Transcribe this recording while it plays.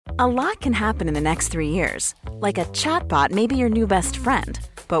A lot can happen in the next 3 years. Like a chatbot may be your new best friend.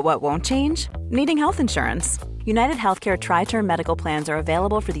 But what won't change? Needing health insurance. United Healthcare Tri-Term Medical Plans are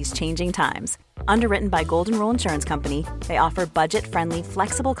available for these changing times. Underwritten by Golden Rule Insurance Company, they offer budget-friendly,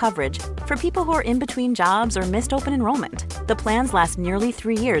 flexible coverage for people who are in between jobs or missed open enrollment. The plans last nearly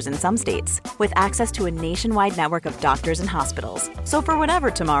 3 years in some states, with access to a nationwide network of doctors and hospitals. So for whatever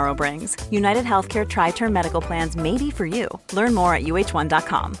tomorrow brings, United Healthcare Tri-Term Medical Plans may be for you. Learn more at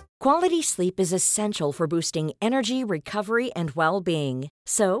uh1.com. Quality sleep is essential for boosting energy, recovery, and well-being.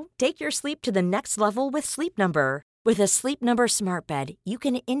 So, take your sleep to the next level with Sleep Number. With a Sleep Number smart bed, you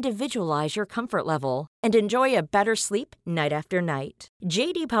can individualize your comfort level and enjoy a better sleep night after night.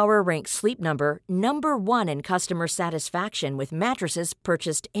 J.D. Power ranks Sleep Number number 1 in customer satisfaction with mattresses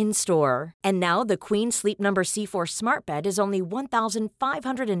purchased in-store. And now the Queen Sleep Number C4 smart bed is only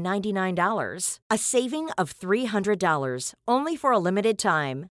 $1,599, a saving of $300, only for a limited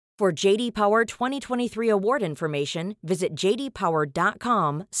time. For JD Power 2023 award information, visit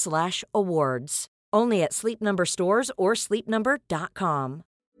jdpower.com/awards. Only at Sleep Number stores or sleepnumber.com.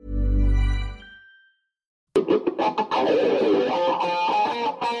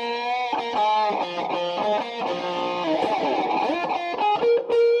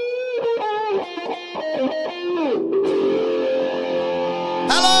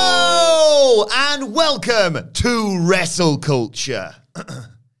 Hello and welcome to Wrestle Culture.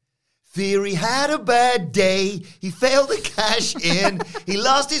 Theory had a bad day. He failed to cash in. He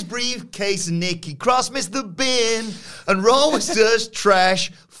lost his briefcase and Nikki Cross missed the bin. And Raw was just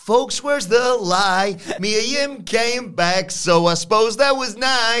trash. Folks, where's the lie? Mia Yim came back, so I suppose that was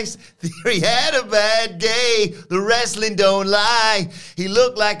nice. Theory had a bad day. The wrestling don't lie. He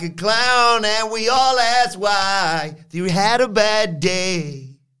looked like a clown, and we all asked why. Theory had a bad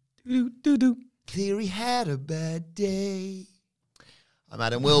day. Theory had a bad day. I'm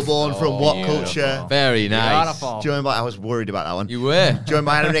Adam Wilborn from What Culture. Very nice. Joined by, I was worried about that one. You were. Joined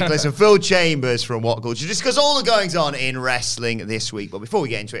by Adam Nicholas and Phil Chambers from What Culture. Discuss all the goings on in wrestling this week. But before we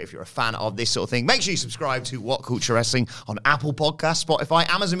get into it, if you're a fan of this sort of thing, make sure you subscribe to What Culture Wrestling on Apple Podcasts, Spotify,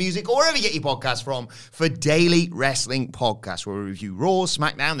 Amazon Music, or wherever you get your podcasts from for daily wrestling podcasts where we review Raw,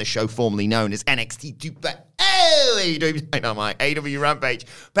 SmackDown, the show formerly known as NXT 2.0. AEW Dynamite, AEW Rampage,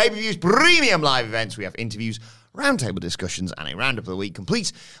 pay-per-views, premium live events. We have interviews, roundtable discussions, and a roundup of the week,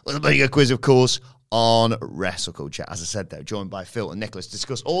 complete with a bigger quiz, of course, on Wrestle Culture. As I said, though, joined by Phil and Nicholas,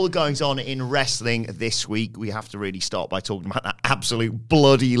 discuss all the goings on in wrestling this week. We have to really start by talking about that absolute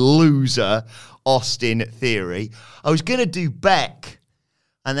bloody loser, Austin Theory. I was going to do Beck,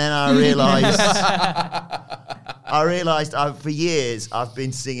 and then I realised for years I've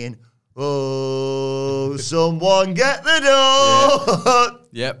been singing, "Oh, someone get the door."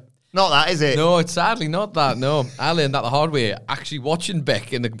 Yep. Not that, is it? No, it's sadly not that, no. I learned that the hard way, actually watching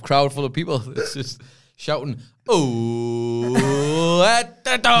Beck in the crowd full of people. It's just shouting, "Oh, at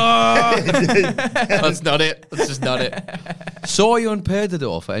the door." That's not it. That's just not it. Saw you on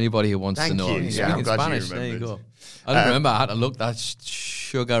Perdador for anybody who wants to know. You. Yeah, I'm speaking glad Spanish, you there you go. I don't remember. I had to look that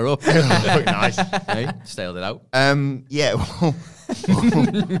sugar up. Look nice. Hey, styled it out. Yeah, well,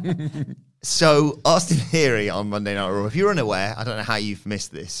 so Austin Theory on Monday Night Raw, if you're unaware, I don't know how you've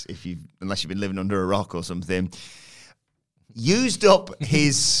missed this, unless you've been living under a rock or something, used up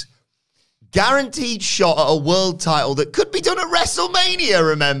his guaranteed shot at a world title that could be done at WrestleMania,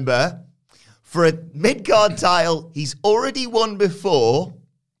 remember? For a mid-card title he's already won before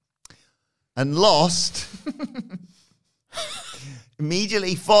and lost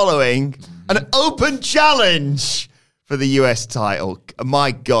immediately following an open challenge for the US title.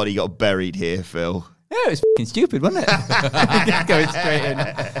 My God, he got buried here, Phil. Yeah, it was fucking stupid, wasn't it? Going straight in.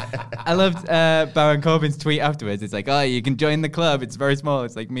 I loved Baron Corbin's tweet afterwards. It's like, "Oh, you can join the club. It's very small."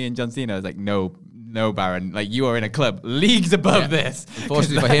 It's like me and John Cena. I was like, no, Baron. Like, you are in a club leagues above this.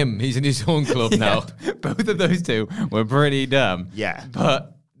 Unfortunately for him, he's in his own club now. Both of those two were pretty dumb. Yeah.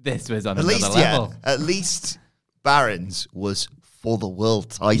 But this was on another level. Yeah, at least Baron's was for the world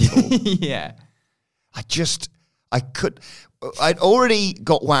title. Yeah. I'd already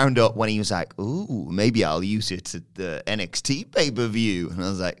got wound up when he was like, "Ooh, maybe I'll use it at the NXT pay-per-view." And I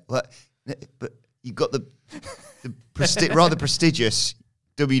was like, "What? But you've got the rather prestigious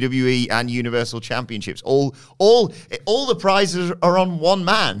WWE and Universal Championships. All the prizes are on one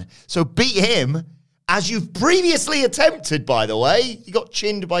man. So beat him, as you've previously attempted, by the way. He got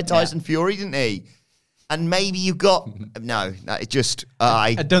chinned by Tyson Fury, didn't he? And maybe you got no. It just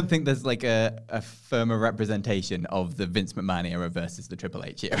I don't think there's like a firmer representation of the Vince McMahon era versus the Triple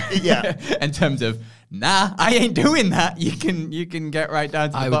H era. Yeah, in terms of I ain't doing that. You can get right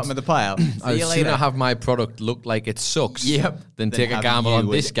down to the bottom of the pile. I would sooner have my product look like it sucks. Yep. Than take a gamble on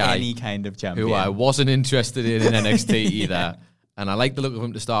this guy, any kind of champion, who I wasn't interested in NXT either. And I liked the look of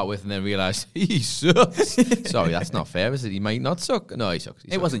him to start with, and then realised he sucks. Sorry, that's not fair, is it? He might not suck. No, he sucks.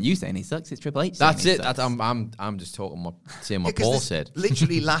 It wasn't you saying he sucks. It's Triple H. That's it. Sucks. I'm just saying what Paul said.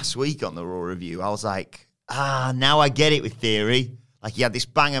 Literally last week on the Raw review, I was like, now I get it with Theory. Like, he had this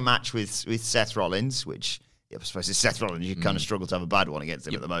banger match with Seth Rollins, which I suppose it's Seth Rollins. You kind of struggle to have a bad one against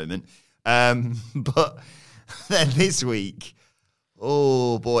him at the moment. But then this week.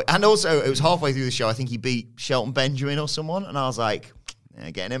 Oh, boy. And also, it was halfway through the show. I think he beat Shelton Benjamin or someone. And I was like,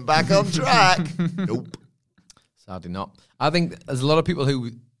 getting him back on track. Nope. Sadly not. I think there's a lot of people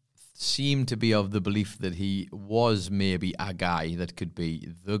who seem to be of the belief that he was maybe a guy that could be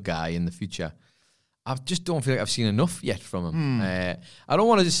the guy in the future. I just don't feel like I've seen enough yet from him. I don't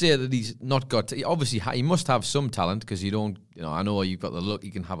want to just say that he's not got... Obviously, he must have some talent because you don't... I know you've got the look,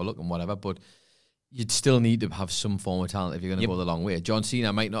 you can have a look and whatever, but... You'd still need to have some form of talent if you're going to go the long way. John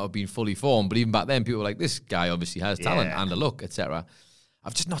Cena might not have been fully formed, but even back then, people were like, this guy obviously has talent and a look, etc.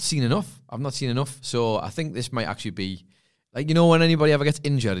 I've just not seen enough. I've not seen enough. So I think this might actually be, like, when anybody ever gets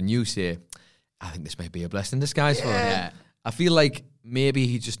injured and you say, I think this might be a blessing in disguise for him. Yeah. I feel like maybe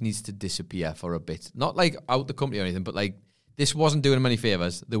he just needs to disappear for a bit. Not like out the company or anything, but like this wasn't doing him any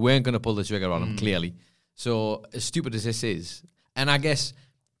favours. They weren't going to pull the trigger on him, clearly. So as stupid as this is, and I guess...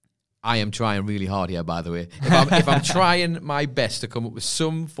 I am trying really hard here, by the way. If I'm trying my best to come up with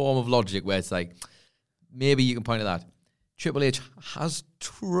some form of logic where it's like, maybe you can point at that. Triple H has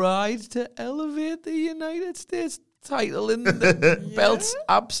tried to elevate the United States title in the belt's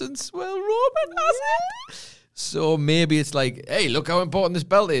absence. Well, Roman hasn't. So maybe it's like, hey, look how important this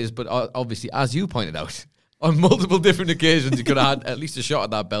belt is. But obviously, as you pointed out, on multiple different occasions, he could have had at least a shot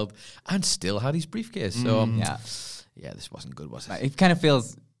at that belt and still had his briefcase. So, yeah, this wasn't good, was it? It kind of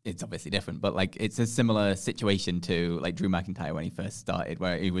feels... It's obviously different, but like it's a similar situation to like Drew McIntyre when he first started,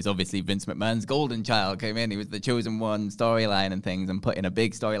 where he was obviously Vince McMahon's golden child, came in, he was the chosen one storyline and things, and put in a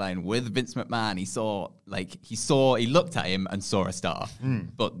big storyline with Vince McMahon. He looked at him and saw a star.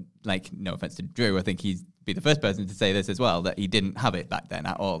 But like, no offense to Drew, I think he'd be the first person to say this as well, that he didn't have it back then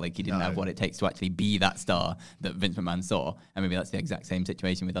at all. Like he didn't have what it takes to actually be that star that Vince McMahon saw. And maybe that's the exact same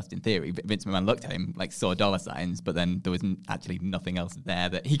situation with Austin Theory. Vince McMahon looked at him, like saw dollar signs, but then there was actually nothing else there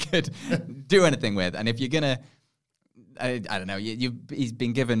that he could do anything with. And if you're gonna, I don't know, he's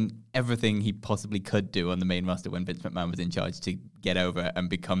been given everything he possibly could do on the main roster when Vince McMahon was in charge to get over and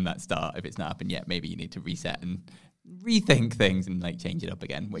become that star. If it's not happened yet, maybe you need to reset and rethink things and like change it up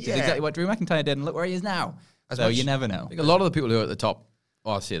again, which is exactly what Drew McIntyre did, and look where he is now. So you never know. Like a lot of the people who are at the top,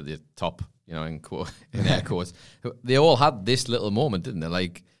 or I'll say the top, in air quotes, they all had this little moment, didn't they?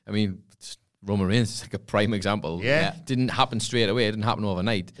 Like, I mean, Roman Reigns is like a prime example. Yeah. Didn't happen straight away. It didn't happen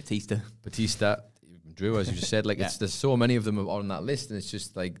overnight. Batista, Drew, as you just said, like there's so many of them on that list, and it's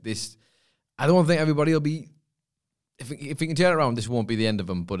just like this. I don't think everybody will be. If we can turn it around, this won't be the end of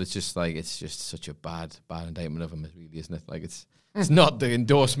them. But it's just such a bad indictment of them, really, isn't it? Like it's not the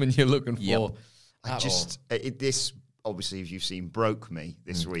endorsement you're looking for. This obviously, as you've seen, broke me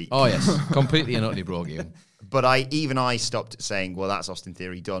this week. Oh yes, completely and utterly broke you. But I stopped saying, well, that's Austin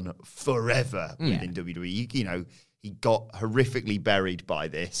Theory done forever within WWE. He got horrifically buried by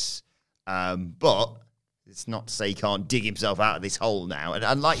this, but it's not to say he can't dig himself out of this hole now.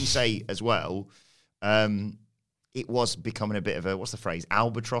 And like you say as well, it was becoming a bit of a, what's the phrase,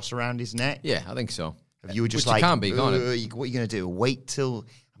 albatross around his neck. Yeah, I think so. You were just Which like, can't be, can't it? What are you going to do? Wait till,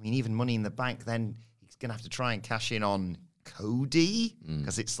 even Money in the Bank, then he's going to have to try and cash in on Cody?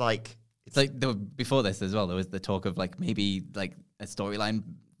 Because it's like... It's like before this as well, there was the talk of like maybe like a storyline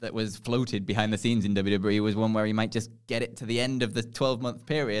that was floated behind the scenes in WWE was one where he might just get it to the end of the 12-month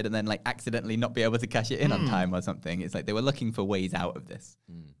period and then like accidentally not be able to cash it in on time or something. It's like they were looking for ways out of this.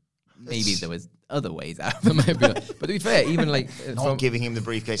 Maybe there was other ways out. But to be fair, even like... Not giving him the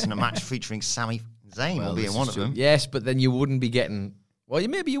briefcase in a match featuring Sami Zayn will be in one of them. Yes, but then you wouldn't be getting... Well,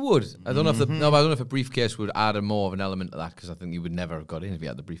 maybe you would. I don't know if I don't know if a briefcase would add more of an element to that, because I think you would never have got in if you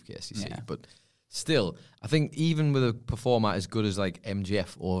had the briefcase, you see. But still, I think even with a performer as good as like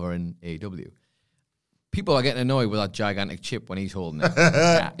MJF over in AEW, people are getting annoyed with that gigantic chip when he's holding it.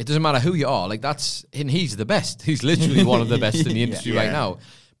 It doesn't matter who you are. Like and he's the best. He's literally one of the best in the industry right now.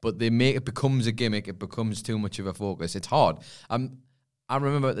 But it becomes a gimmick. It becomes too much of a focus. It's hard. I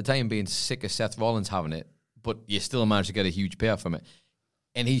remember at the time being sick of Seth Rollins having it, but you still managed to get a huge payoff from it.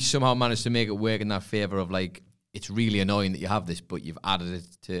 And he somehow managed to make it work in that favor of like, it's really annoying that you have this, but you've added it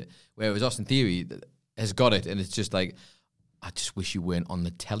to, whereas Austin Theory has got it, and it's just like, I just wish you weren't on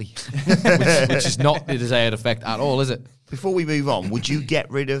the telly, which is not the desired effect at all, is it? Before we move on, would you get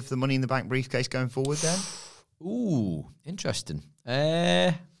rid of the Money in the Bank briefcase going forward then? Ooh, interesting.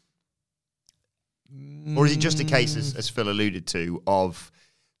 Or is it just a case, as Phil alluded to, of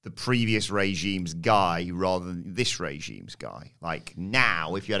the previous regime's guy rather than this regime's guy? Like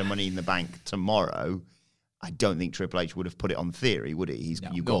now, if you had a Money in the Bank tomorrow, I don't think Triple H would have put it on Theory, would he?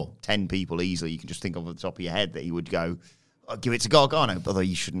 You've got 10 people easily. You can just think of the top of your head that he would go, I'll give it to Gargano, although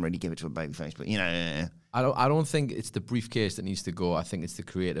you shouldn't really give it to a babyface. But, I don't think it's the briefcase that needs to go. I think it's the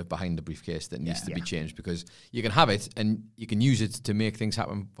creative behind the briefcase that needs to be changed, because you can have it and you can use it to make things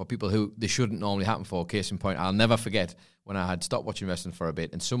happen for people who they shouldn't normally happen for. Case in point, I'll never forget when I had stopped watching wrestling for a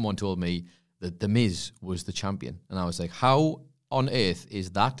bit and someone told me that The Miz was the champion. And I was like, how on earth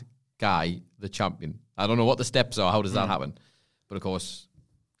is that guy the champion? I don't know what the steps are. How does that happen? But of course,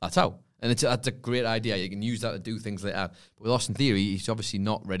 that's how. And that's a great idea. You can use that to do things like that. But with Austin Theory, he's obviously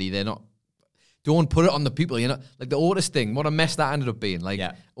not ready. They're not. Don't put it on the people. Like the Otis thing. What a mess that ended up being. Like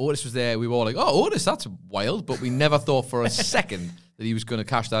Otis was there. We were all like, "Oh, Otis, that's wild." But we never thought for a second that he was going to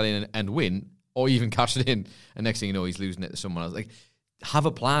cash that in and win, or even cash it in. And next thing you know, he's losing it to someone else. Like, have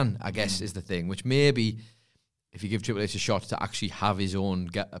a plan, I guess, is the thing. Which maybe, if you give Triple H a shot to actually have his own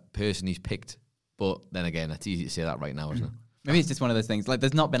a person he's picked. But then again, it's easy to say that right now, isn't it? Maybe it's just one of those things. Like,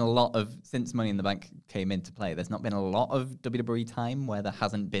 there's not been a lot of, since Money in the Bank came into play, there's not been a lot of WWE time where there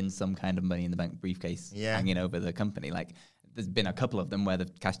hasn't been some kind of Money in the Bank briefcase hanging over the company. Like, there's been a couple of them where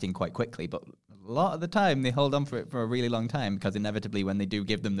they've cashed in quite quickly, but a lot of the time they hold on for it for a really long time, because inevitably when they do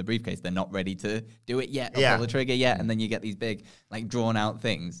give them the briefcase, they're not ready to do it yet or pull the trigger yet, and then you get these big, like, drawn out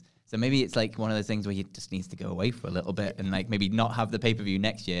things. So maybe it's like one of those things where you just needs to go away for a little bit and like maybe not have the pay-per-view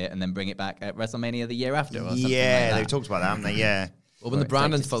next year and then bring it back at WrestleMania the year after or something like that. They've talked about that, haven't they? Yeah. Well, when the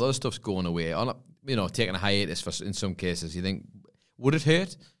branding for those stuff's going away, on taking a hiatus in some cases, you think, would it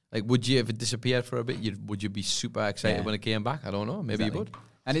hurt? Like, would you, if it disappeared for a bit, would you be super excited when it came back? I don't know. Maybe you would.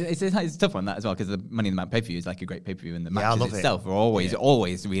 And it's a tough one, that as well, because the Money in the Bank pay-per-view is like a great pay-per-view, and the matches itself are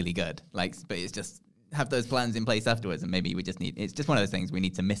always really good. Like, but it's just have those plans in place afterwards, and maybe we just need, it's just one of those things, we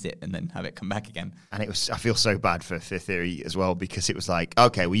need to miss it and then have it come back again. And I feel so bad for Theory as well, because it was like,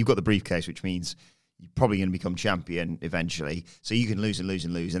 okay, well, you've got the briefcase, which means you're probably going to become champion eventually. So you can lose and lose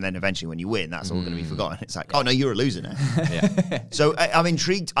and lose. And then eventually when you win, that's all going to be forgotten. It's like, oh, no, you're a loser now. So I'm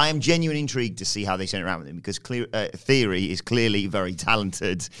intrigued. I am genuinely intrigued to see how they turn it around with him, because Theory is clearly very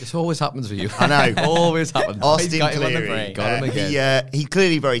talented. This always happens for you. I know. Always happens. Austin got him on the Theory. brain. Got him again. He's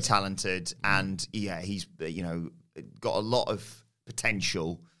clearly very talented, and he's got a lot of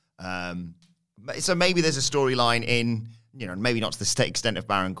potential. So maybe there's a storyline in, maybe not to the extent of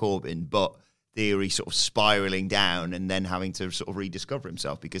Baron Corbin, but Theory sort of spiraling down and then having to sort of rediscover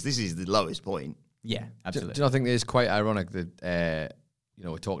himself, because this is the lowest point. Yeah, absolutely. Do you not think it's quite ironic that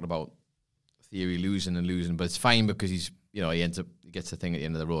we're talking about Theory losing, but it's fine because he gets the thing at the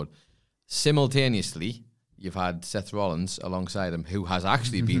end of the road. Simultaneously, you've had Seth Rollins alongside him, who has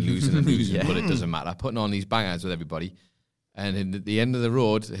actually been losing and losing, but it doesn't matter, putting on these bangers with everybody. And at the end of the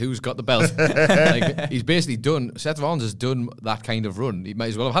road, who's got the belt? He's basically done. Seth Rollins has done that kind of run. He might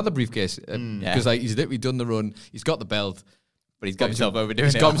as well have had the briefcase, because he's literally done the run. He's got the belt, but he's got himself overdoing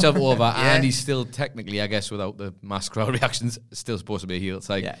it. He's got himself over, and he's still technically, I guess, without the mass crowd reactions, still supposed to be a heel. It's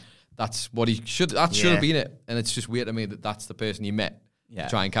like that's what he should. That should have been it. And it's just weird to me that that's the person you met to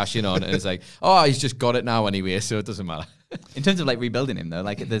try and cash in on. And it's like, oh, he's just got it now anyway, so it doesn't matter. In terms of like rebuilding him though,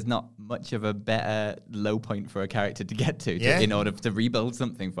 like there's not much of a better low point for a character to get to in order to rebuild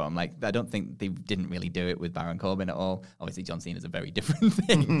something from. Like, I don't think they didn't really do it with Baron Corbin at all. Obviously John Cena's a very different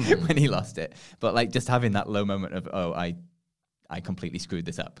thing when he lost it. But like just having that low moment of, oh, I completely screwed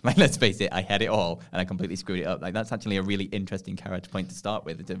this up. Like, let's face it, I had it all and I completely screwed it up. Like, that's actually a really interesting character point to start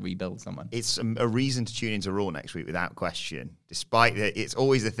with, to rebuild someone. It's a reason to tune into Raw next week without question. Despite that, it's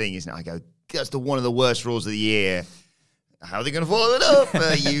always the thing, isn't it? I go, that's one of the worst Raws of the year. How are they going to follow it up?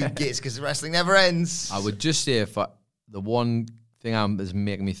 It's because wrestling never ends. I would just say, the one thing is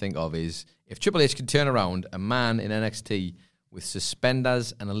making me think of is, if Triple H could turn around a man in NXT with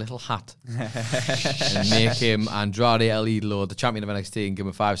suspenders and a little hat and make him Andrade El Idolo, the champion of NXT, and give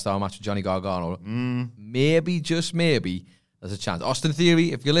him a 5-star match with Johnny Gargano, maybe, just maybe, there's a chance. Austin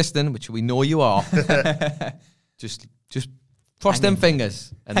Theory, if you're listening, which we know you are, just cross them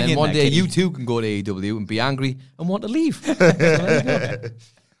fingers, and then one day you too can go to AEW and be angry and want to leave.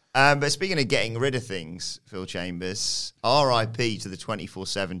 But speaking of getting rid of things, Phil Chambers, R.I.P. to the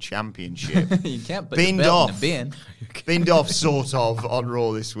 24/7 Championship. You can't put Binned the belt off. in a bin. Binned off, sort of, on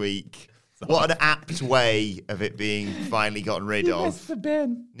Raw this week. What an apt way of it being finally gotten rid of. That's the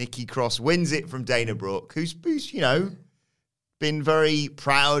bin. Nikki Cross wins it from Dana Brooke, who's been very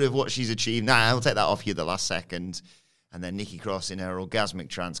proud of what she's achieved. Nah, I'll take that off you the last second. And then Nikki Cross in her orgasmic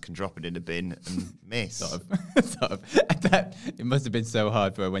trance can drop it in the bin and miss. Sort of. It must have been so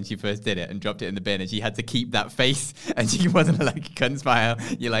hard for her when she first did it and dropped it in the bin, and she had to keep that face, and she wasn't like, couldn't smile.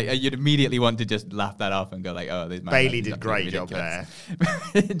 You'd immediately want to just laugh that off and go like, oh, there's my Bailey did great job there.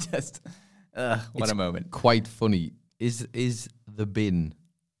 What a moment. Quite funny. Is the bin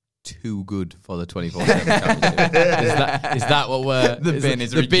too good for the 24/7 championship? Is that what we're... The bin is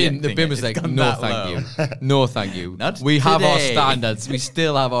the bin rejecting was it. like, It's gone no that thank low." you. No thank you. We have our standards. We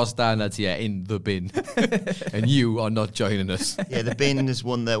still have our standards here in the bin. And you are not joining us. Yeah, the bin has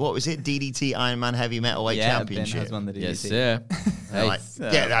won the, what was it, DDT Ironman Heavy Metalweight Championship. Ben has won the DDT. Yes, sir. Hey. Like,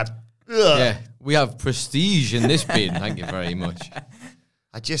 yeah, that's... Yeah, we have prestige in this bin. Thank you very much.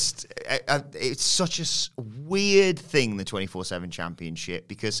 It's such a weird thing, the 24/7 Championship,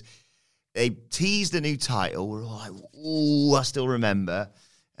 because they teased a new title. We're all like, ooh, I still remember.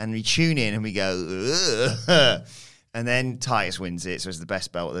 And we tune in and we go, ugh. And then Titus wins it, so it's the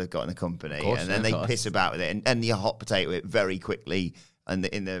best belt they've got in the company. Course, and then they piss about with it and you hot potato it very quickly in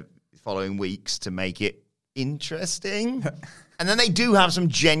the following weeks to make it interesting. And then they do have some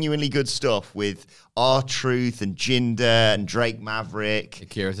genuinely good stuff with R-Truth and Jinder and Drake Maverick.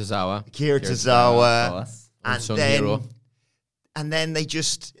 Akira Tozawa. of course. Unsung hero. And then they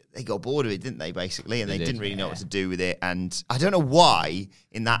got bored of it, didn't they, basically? And they did, didn't really know what to do with it. And I don't know why,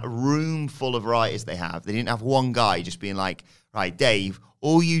 in that room full of writers they didn't have one guy just being like, right, Dave,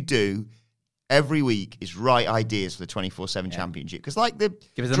 all you do every week is write ideas for the 24/7 Championship. Because like Give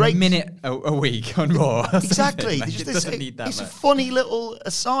us a minute a week on Raw. Exactly. Like, it doesn't need that it's much. a funny little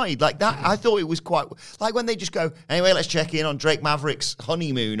aside. Like that, I thought it was quite... Like when they just go, anyway, let's check in on Drake Maverick's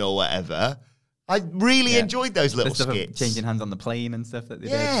honeymoon or whatever. I really enjoyed those little The stuff of skits. changing hands on the plane and stuff that they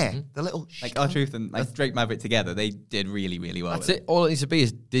did. Yeah, the little... Like R-Truth and like Drake Maverick together, they did really, really well. That's with it. All it needs to be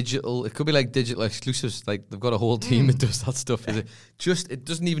is digital. It could be like digital exclusives. Like they've got a whole team that does that stuff. It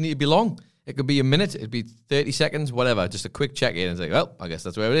doesn't even need to be long. It could be a minute. It'd be 30 seconds, whatever. Just a quick check-in and say, well, I guess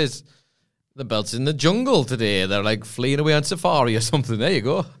that's where it is. The belt's in the jungle today. They're like fleeing away on safari or something. There you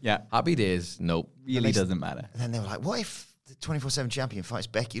go. Yeah. Happy days. Nope. Really doesn't matter. And then they were like, what if the 24/7 champion fights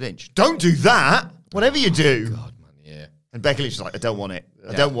Becky Lynch? Don't do that. Whatever you do. God, man, yeah. And Becky Lynch was like, I don't want it.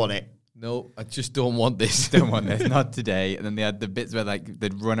 I don't want it. No, I just don't want this. Don't want this, not today. And then they had the bits where like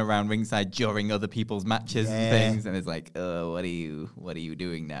they'd run around ringside during other people's matches and things, and it's like, oh, what are you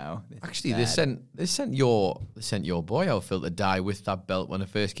doing now? This Actually, is bad. they sent your boy out, Phil, to die with that belt when it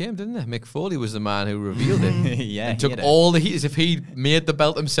first came, didn't they? Mick Foley was the man who revealed it. Yeah, and he took had all the heat as if he'd made the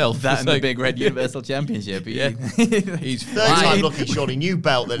belt himself. that It's and the like- big red Universal Championship. Yeah, he's Third time fine. lucky, surely new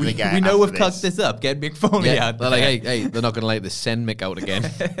belt that they get. we know after we've cocked this up. Get Mick Foley Yeah, out. they're like, hey, they're not going to let the send Mick out again.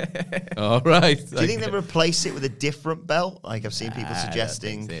 All right. Do you think they replace it with a different belt? Like I've seen people I don't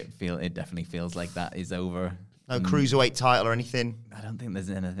suggesting. think so. It definitely feels like that is over. No cruiserweight title or anything. I don't think there's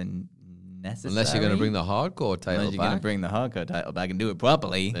anything necessary. Unless you're going to bring the hardcore title Unless you're going to back, bring the hardcore title back and do it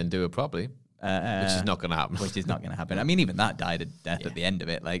properly, then do it properly, which is not going to happen. which is not going to happen. I mean, even that died a death at the end of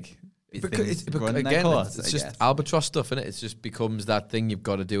it. Like, Because run their again, course, it's I just guess. albatross stuff, innit? It just becomes that thing you've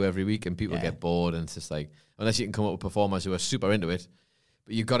got to do every week, and people Yeah. get bored, and it's just like, unless you can come up with performers who are super into it,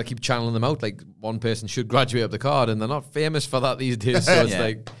 but you've got to keep channeling them out. Like, one person should graduate up the card, and they're not famous for that these days, so it's Yeah.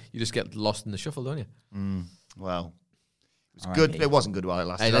 like, you just get lost in the shuffle, don't you? Well, it was R.I.P. good. It wasn't good while it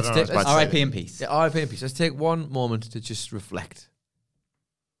lasted. Hey, I let's don't know take- what I was about to R.I.P. say. in peace. Yeah, RIP in peace. Let's take one moment to just reflect.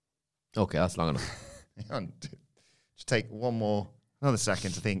 Okay, that's long enough. Hang on. Just take another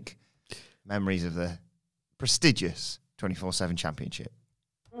second to think. Memories of the prestigious 24/7 Championship.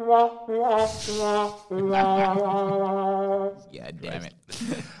 Yeah, damn it.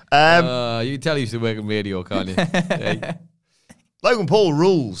 You can tell you used to work in radio, can't you? Hey, Logan Paul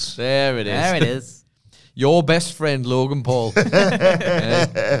rules. there it is. There it is. Your best friend, Logan Paul.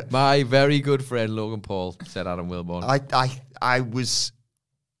 My very good friend, Logan Paul, said Adam Wilborn. I was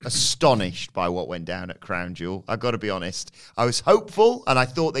astonished by what went down at Crown Jewel. I've got to be honest. I was hopeful, and I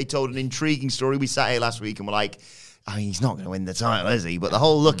thought they told an intriguing story. We sat here last week and were like, I mean, he's not going to win the title, is he? But the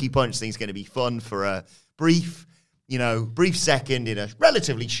whole Lucky Punch thing's going to be fun for a brief second in a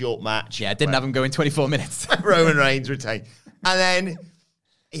relatively short match. Yeah, I didn't have him go in 24 minutes. Roman Reigns retained. And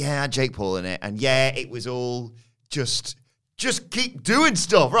then, Jake Paul in it. And it was all just just keep doing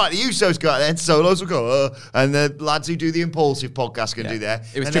stuff. Right, the Usos go out there and Solos will go, and the lads who do the Impulsive podcast can do there.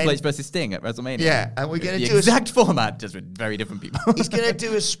 It was And Triple then- H versus Sting at WrestleMania. Yeah, and we're going to the do exact format, just with very different people. He's going to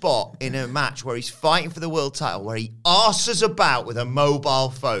do a spot in a match where he's fighting for the world title, where he arses about with a mobile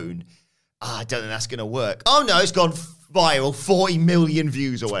phone. I don't think that's going to work. Oh, no, it's gone viral, 40 million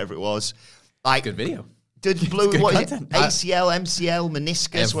views or whatever it was. Like, Good video. Did Blue, good what is it? content. ACL, MCL,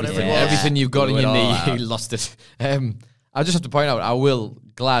 meniscus, whatever it was. Everything you've got in Blew your it knee, all out. he lost it. I just have to point out, I will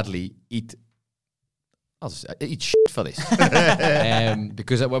gladly eat. I'll just eat shit for this.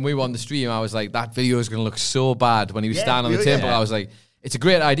 Because when we were on the stream, I was like, that video is going to look so bad. When he was standing on the table, I was like, it's a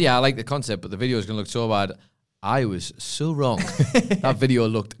great idea. I like the concept, but the video is going to look so bad. I was so wrong. That video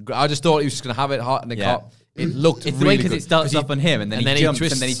looked. I just thought he was just going to have it hot in the cop. It looked It's the really way because good. it starts off on him and then he jumps and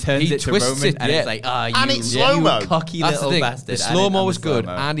then he turns it to Roman and it's like, And it's slow-mo. you cocky That's the little thing. bastard. The slow-mo was good,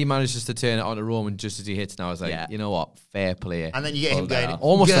 slow-mo. and he manages to turn it onto Roman just as he hits. And I was like, you know what? Fair play. And then you get him Hold that going, off.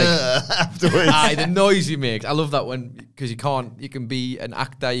 Almost like- afterwards. The noise he makes. I love that one because you can be an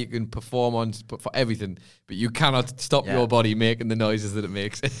actor, you can perform on for everything, but you cannot stop your body making the noises that it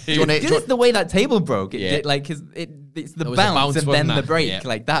makes. Do you want to- Because it's the way that table broke. It Yeah. did, like, it's the There was a bounce, bounce, and wasn't then the there? break. Yeah.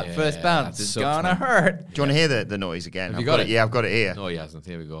 Like that Yeah, first bounce that is sucks, gonna man. hurt. Do you want to hear the noise again? you got it? Yeah, I've got it here. No, he hasn't.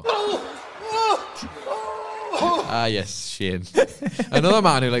 Here we go. Yes, Shane. Another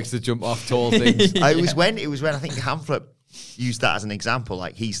man who likes to jump off tall things. It was when I think Hamflett used that as an example.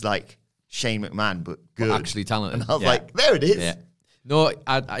 Like he's like Shane McMahon, but good, Actually talented. And I was Yeah. like, there it is. Yeah. No,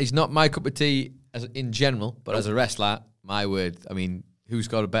 he's not my cup of tea in general, but as a wrestler, my word. I mean, who's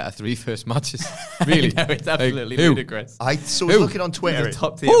got a better 3 first matches? Really? No, it's absolutely who? ludicrous. I was looking on Twitter. The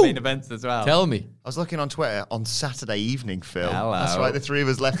top tier Who? main events as well. Tell me. I was looking on Twitter on Saturday evening, Phil. Hello. That's right. The three of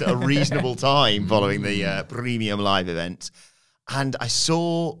us left at a reasonable time following the premium live event. And I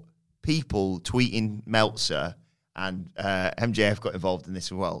saw people tweeting Meltzer, and MJF got involved in this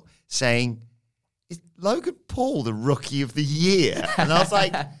as well, saying, is Logan Paul the rookie of the year? And I was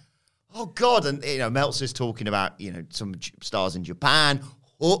like, oh, God. And, Meltzer's talking about, some stars in Japan,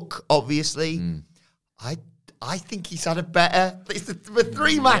 Hook, obviously. I think he's had a better. With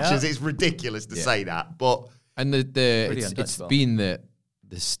 3 matches, it's ridiculous to say that, but And it's untouchable. been the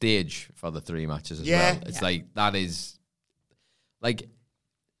stage for the 3 matches as Yeah. well. It's like that is like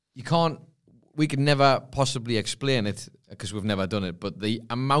you can't. We can never possibly explain it because we've never done it. But the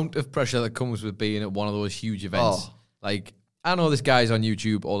amount of pressure that comes with being at one of those huge events, like I know this guy's on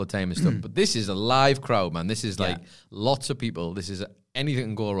YouTube all the time and stuff, but this is a live crowd, man. This is like lots of people. This is anything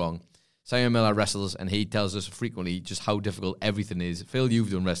can go wrong. Simon Miller wrestles, and he tells us frequently just how difficult everything is. Phil, you've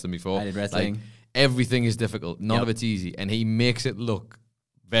done wrestling before. I did wrestling. Like, everything is difficult. None of it's easy. And he makes it look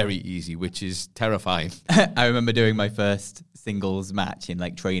very easy, which is terrifying. I remember doing my first singles match in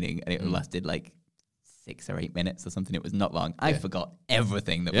like training, and it lasted like 6 or 8 minutes or something. It was not long. I forgot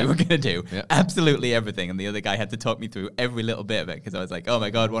everything that we were going to do. Yeah. Absolutely everything. And the other guy had to talk me through every little bit of it because I was like, oh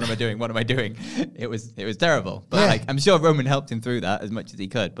my God, what am I doing? What am I doing? It was terrible. But like, I'm sure Roman helped him through that as much as he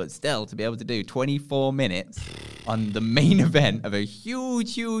could. But still, to be able to do 24 minutes on the main event of a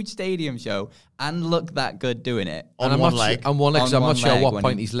huge, huge stadium show and look that good doing it. on And one leg. On one leg, so I'm On not one sure leg what when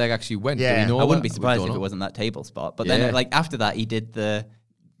point he- his leg actually went. Yeah. Do we know I wouldn't be that? We surprised don't if it know. wasn't that table spot. But Yeah. then, like after that, he did the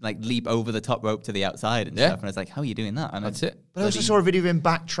like leap over the top rope to the outside and stuff. And I was like, "How are you doing that?" And That's it. But I also saw a video of him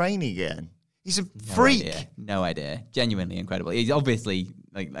back training again. He's a freak. No idea. Genuinely incredible. He's obviously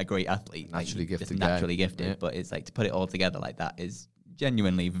like a great athlete, Naturally like, gifted just guy. naturally gifted. Yeah. But it's like to put it all together like that is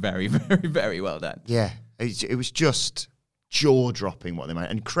genuinely very, very, very well done. Yeah, it was just jaw-dropping what they made.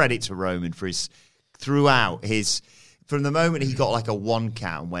 And credit to Roman for from the moment he got like a 1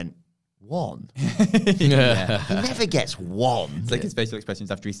 count and went, 1? He never gets 1. It's like his facial expressions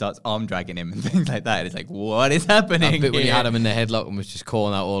after he starts arm dragging him and things like that. It's like, what is happening? That bit when he here? had him in the headlock and was just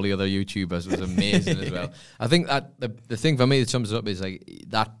calling out all the other YouTubers was amazing as well. I think that the thing for me that sums it up is like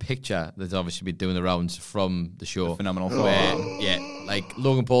that picture that's obviously been doing the rounds from the show. Phenomenal. Where, like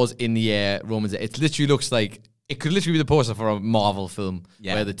Logan Paul's in the air, Roman's there. It literally looks like it could literally be the poster for a Marvel film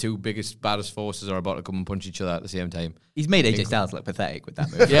where the 2 biggest, baddest forces are about to come and punch each other at the same time. He's made AJ Styles look pathetic with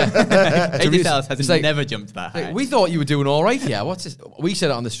that move. Yeah. AJ Styles has It's like- never jumped that high. Like, we thought you were doing all right here. What's this? We said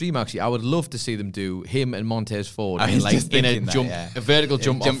it on the stream actually. I would love to see them do him and Montez Ford I in, was like just in a thinking that, jump, yeah. a vertical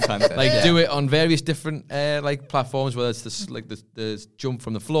jump, jump off. concept, Like yeah. do it on various different like platforms. Whether it's the jump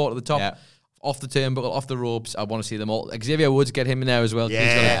from the floor to the top, Yeah. off the turnbuckle, off the ropes. I want to see them all. Xavier Woods get him in there as well. 'Cause he's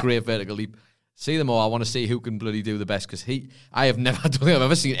got Yeah. a great vertical leap. See them all. I want to see who can bloody do the best because I don't think I've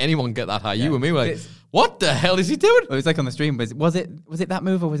ever seen anyone get that high. You and me were like, what the hell is he doing? It was like on the stream. Was it that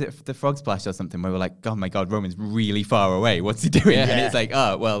move or was it the frog splash or something? Where we're like, oh my god, Roman's really far away. What's he doing? Yeah. And it's like,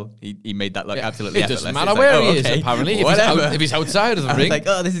 oh well, he made that look absolutely. It effortless. doesn't matter It's where like, he is. okay, Apparently, if he's outside of the I was ring, like,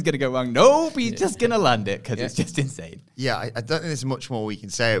 oh, this is gonna go wrong. Nope, he's just gonna land it because it's just insane. Yeah, I don't think there's much more we can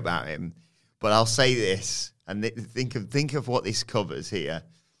say about him, but I'll say this, and think of what this covers here.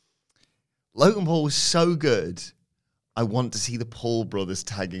 Logan Paul was so good, I want to see the Paul brothers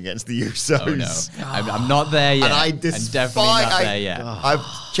tag against the Usos. Oh no, I'm not there yet. And I'm definitely not there yet. I've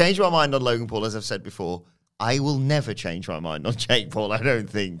changed my mind on Logan Paul, as I've said before. I will never change my mind on Jake Paul, I don't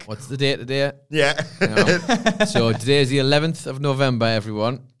think. what's the date today? Yeah. So today is the 11th of November,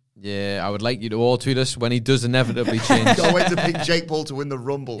 everyone. Yeah, I would like you to all tweet us when he does inevitably change. Got to wait to pick Jake Paul to win the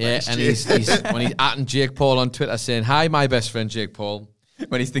Rumble next and year. he's when he's atting Jake Paul on Twitter saying, "Hi, my best friend Jake Paul.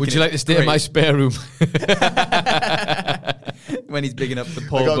 When he's Would you like to stay in my spare room?" When he's bigging up the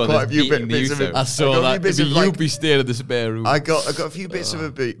Paul I got brothers quite a few beating the bits of it. Usos. I saw I got a few that. bits It'd of, be like- you'd be staying in the spare room. I got a few bits of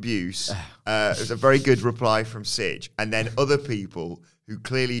abuse. It was a very good reply from Sidge, and then other people who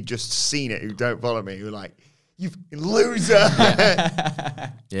clearly just seen it, who don't follow me, who are like, "You loser!"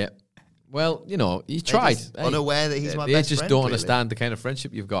 Yeah. Well, you tried. just unaware that he's my they best just friend, don't clearly. understand the kind of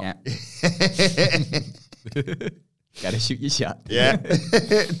friendship you've got. Yeah. Gotta shoot your shot. Yeah.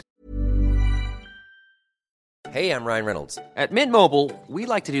 Hey, I'm Ryan Reynolds. At Mint Mobile, we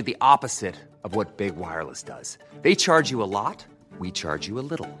like to do the opposite of what Big Wireless does. They charge you a lot, we charge you a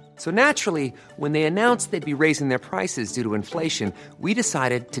little. So naturally, when they announced they'd be raising their prices due to inflation, we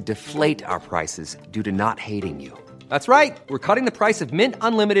decided to deflate our prices due to not hating you. That's right. We're cutting the price of Mint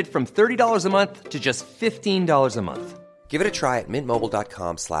Unlimited from $30 a month to just $15 a month. Give it a try at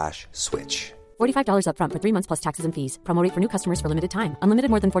mintmobile.com/switch. $45 up front for 3 months plus taxes and fees. Promo rate for new customers for limited time. Unlimited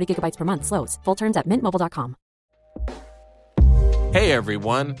more than 40 gigabytes per month. Slows full terms at mintmobile.com. Hey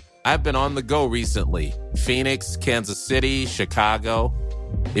everyone, I've been on the go recently. Phoenix, Kansas City, Chicago.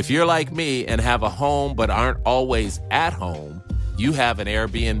 If you're like me and have a home but aren't always at home, you have an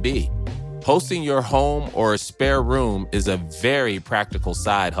Airbnb. Hosting your home or a spare room is a very practical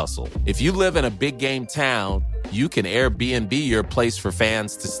side hustle. If you live in a big game town, you can Airbnb your place for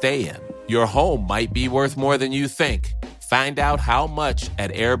fans to stay in. Your home might be worth more than you think. Find out how much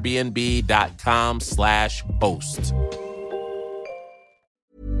at airbnb.com/host.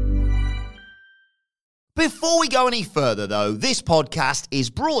 Before we go any further, though, this podcast is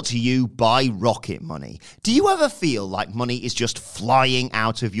brought to you by Rocket Money. Do you ever feel like money is just flying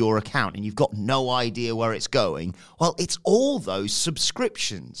out of your account and you've got no idea where it's going? Well, it's all those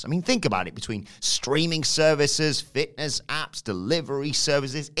subscriptions. I mean, think about it. Between streaming services, fitness apps, delivery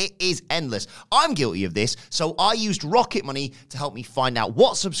services, it is endless. I'm guilty of this, so I used Rocket Money to help me find out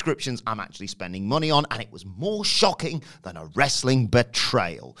what subscriptions I'm actually spending money on, and it was more shocking than a wrestling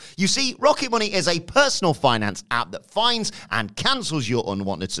betrayal. You see, Rocket Money is a personal finance app that finds and cancels your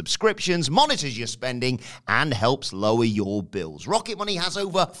unwanted subscriptions, monitors your spending, and helps lower your bills. Rocket Money has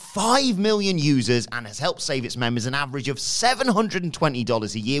over 5 million users and has helped save its members an average of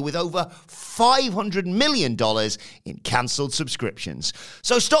 $720 a year, with over $500 million in cancelled subscriptions.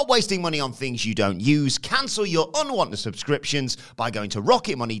 So stop wasting money on things you don't use. Cancel your unwanted subscriptions by going to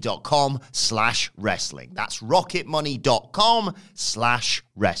rocketmoney.com/wrestling. That's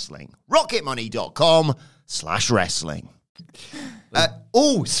rocketmoney.com/wrestling. rocketmoney.com/wrestling.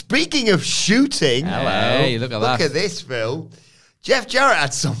 Speaking of shooting. Hey, look at that. Look at this, Phil. Jeff Jarrett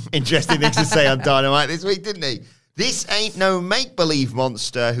had some interesting things to say on Dynamite this week, didn't he? This ain't no make-believe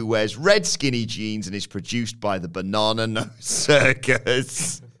monster who wears red skinny jeans and is produced by the Banana Nose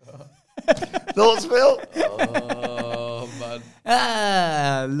Circus. Thoughts, Phil? Oh, man.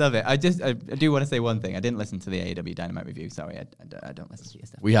 Love it. I do want to say one thing. I didn't listen to the AEW Dynamite review. Sorry, I don't listen to your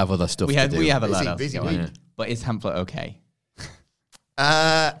stuff. We have other stuff We to have do. a lot Busy, else busy going week. on. But is Hamlet okay?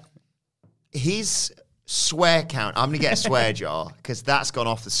 His swear count, I'm going to get a swear jar because that's gone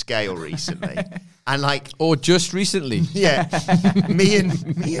off the scale recently. And Or just recently. yeah, me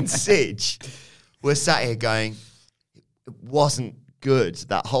and Sidge were sat here going, it wasn't good,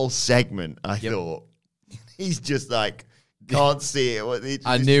 that whole segment, I thought. He's just like, can't see it.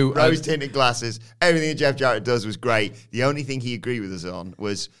 I knew. Rose-tinted glasses. Everything that Jeff Jarrett does was great. The only thing he agreed with us on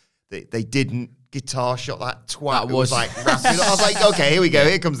was that they didn't guitar shot that twat. That It was like rapping. I was like, okay, here we go.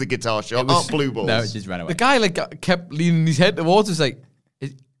 Here comes the guitar shot. was- Blue balls. No, it just ran away. The guy kept leaning his head towards us like,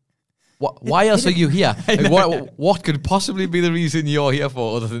 Why else are you here? Like, what could possibly be the reason you're here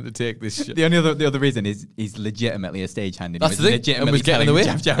for other than to take this shit? The other reason is he's legitimately a stagehand. That's the thing. And was getting in the way.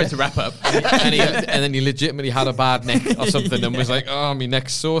 Jeff Jarrett to wrap up. And then he legitimately had a bad neck or something and was like, oh, my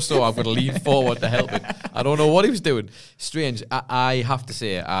neck's so sore, I've got to lean forward to help it. I don't know what he was doing. Strange. I have to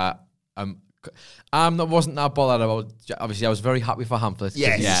say, wasn't that bothered about. Obviously, I was very happy for Hamlet.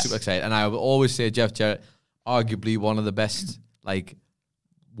 Yes. He was super excited. And I will always say Jeff Jarrett, arguably one of the best, like,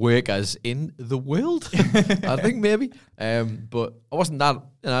 workers in the world. I think maybe. But I wasn't that,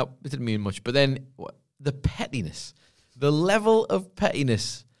 it didn't mean much. But then the pettiness, the level of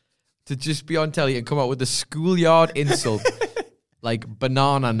pettiness to just be on telly and come out with the schoolyard insult. Like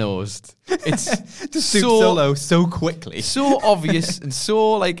banana nosed. It's just solo so quickly. So obvious and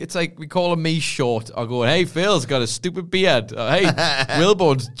so like, it's like we call me short or going, hey, Phil's got a stupid beard. Or, hey,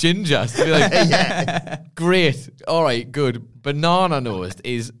 Wilbone's ginger. So be like, great. All right, good. Banana nosed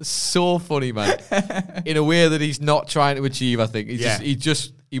is so funny, man. In a way that he's not trying to achieve, I think.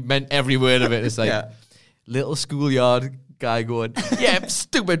 He meant every word of it. It's like little schoolyard guy going, yeah,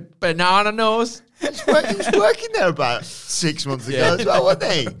 stupid banana nose. He was working there about 6 months ago as well, weren't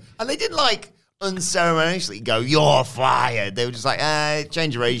they? And they didn't like unceremoniously go, you're fired. They were just like,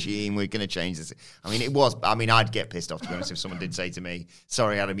 change the regime, we're going to change this. I'd get pissed off, to be honest, if someone did say to me,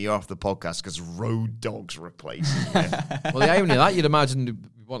 sorry, Adam, you're off the podcast because Road Dogg's replacing you. Well, the irony of that, you'd imagine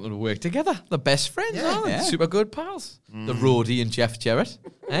we want them to work together. They're best friends, aren't they? Yeah. Super good pals. The roadie and Jeff Jarrett,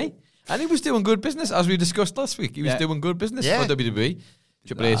 eh? And he was doing good business, as we discussed last week. He was doing good business for WWE.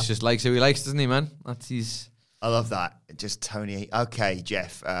 Triple H just likes who he likes, doesn't he, man? That's his. I love that. Just Tony. Okay,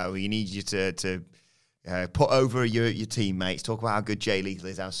 Jeff, we need you to put over your teammates. Talk about how good Jay Lethal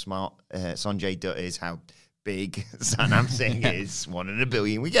is, how smart Sanjay Dutt is, how big Satnam Singh is. 1 in a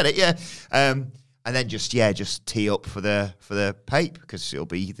billion. We get it, yeah. And then just tee up for the pape, because it'll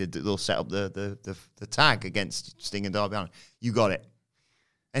be they'll set up the tag against Sting and Darby Allin. You got it.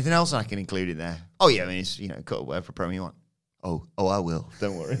 Anything else I can include in there? Oh yeah, I mean, it's cut whatever promo you want. Oh, I will.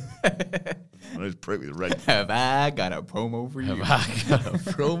 Don't worry. I'll just prick with the red. Have I got a promo for you? Have I got a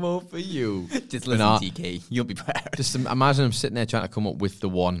promo for you? Just listen, TK. You'll be proud. Just imagine him sitting there trying to come up with the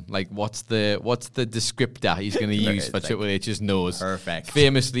one. Like, what's the descriptor he's going to use for Triple H's nose? Perfect.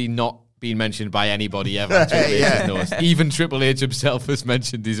 Famously not being mentioned by anybody ever. Triple H's nose. Even Triple H himself has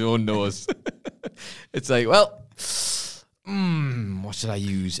mentioned his own nose. It's like, well, what should I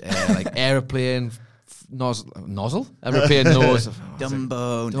use? Like airplane. Nozzle? Aeroplane nose.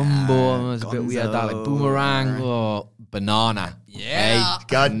 Dumbo. It's a bit weird. That like boomerang or banana. Yeah. Hey,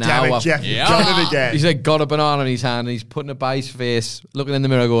 God damn it, Jeff. You've done it again. He's like got a banana in his hand and he's putting it by his face, looking in the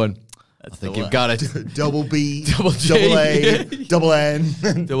mirror going, I think you've got it. Double B, double J, double A, double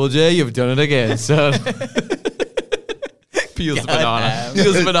N. Double J, you've done it again, son. Peels the banana.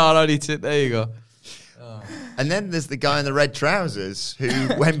 Peels the banana and eats it. There you go. And then there's the guy in the red trousers who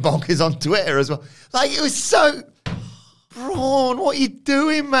went bonkers on Twitter as well. Like, it was so... Braun, what are you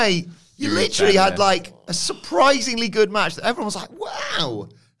doing, mate? You literally had, like, a surprisingly good match that everyone was like, wow.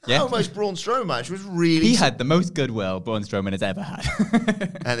 Yeah. How much Braun Strowman match was really... He had the most goodwill Braun Strowman has ever had.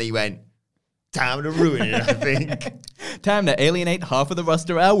 And then he went, time to ruin it, I think. Time to alienate half of the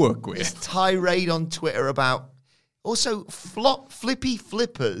roster I work with. This tirade on Twitter about... Also, flippy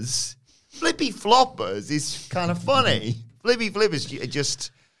flippers... Flippy floppers is kind of funny. Flippy flippers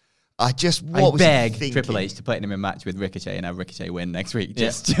just... I beg Triple H to put him in a match with Ricochet and have Ricochet win next week.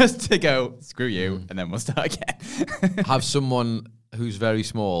 Just to go, screw you, and then we'll start again. Have someone who's very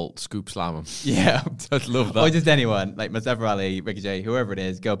small scoop slam him. Yeah. I'd love that. Or just anyone, like Mustafa Ali, Ricochet, whoever it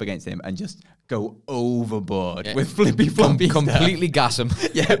is, go up against him and just go overboard with flippy floppy completely gas him.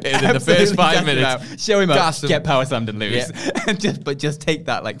 Yeah, in the first 5 minutes. Show him gas up, get power slammed and lose. Yeah. But just take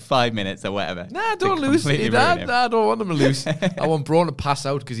that like 5 minutes or whatever. Nah, don't lose. I don't want him to lose. I want Braun to pass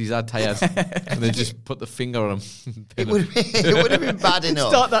out because he's had tired. And then just put the finger on him. It would have been bad enough.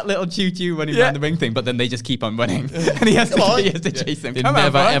 Start that little choo-choo running around the ring thing, but then they just keep on running. And he has to chase them. They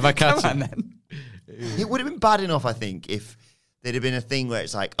never ever catch him. Then. It would have been bad enough, I think, if there'd have been a thing where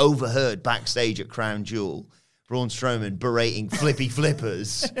it's like overheard backstage at Crown Jewel, Braun Strowman berating flippy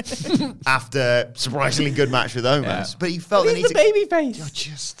flippers after surprisingly good match with Omos. Yeah. But he felt the need to... baby face. You're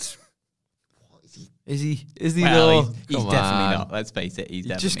just... Is he well, though? He's definitely not. Let's face it. He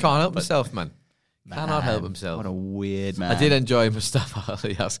just can't help himself, man. Cannot help himself. What a weird man. I did enjoy Mustafa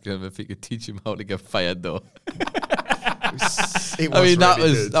Ali asking him if he could teach him how to get fired, though.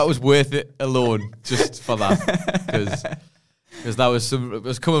 That was worth it alone just for that. Because Because it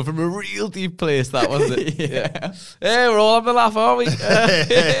was coming from a real deep place, that wasn't it? Yeah. Hey, we're all having a laugh, aren't we?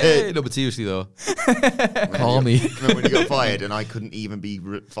 No, but seriously though, call me. Remember when you got fired and I couldn't even be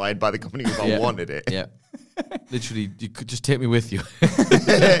fired by the company if I wanted it? Yeah. Literally, you could just take me with you.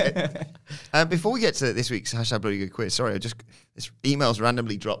 Before we get to this week's hashtag bloody good quiz, sorry, this email's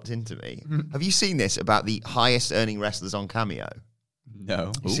randomly dropped into me. Have you seen this about the highest earning wrestlers on Cameo?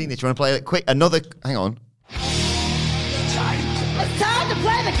 No. You've seen this? Do you want to play it quick? Hang on. It's time to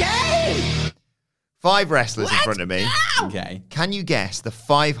play the game! 5 wrestlers in front of me. Okay. Can you guess the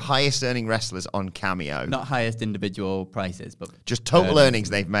 5 highest earning wrestlers on Cameo? Not highest individual prices, but Just total earnings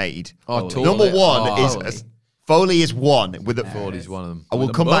they've made. Oh, totally. Number 1 Foley. is Foley is 1 with the Foley's one of them. We'll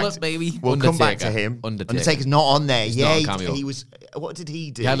The come bullet, back. baby. We'll come back to Undertaker. him. Undertaker. Undertaker's not on there. He's Yeah, not on Cameo. he was. What did he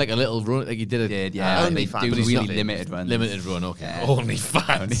do? He had like a little run, like he did. Only they fans. do But he's really not- limited runs. Limited run, okay. Yeah. Only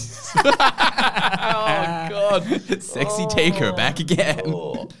fans. Oh God! Sexy Taker back again.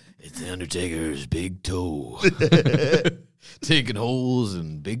 It's the Undertaker's big toe. Taking holes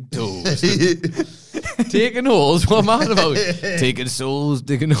and big toes. Taking holes? What am I on about? Taking souls,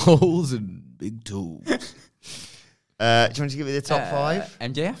 digging holes and big toes. Do you want to give me the top 5?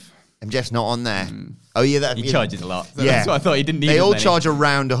 MJF? MJF's not on there. Oh yeah, that He charges a lot. So Yeah. That's why I thought he didn't need They as all many. charge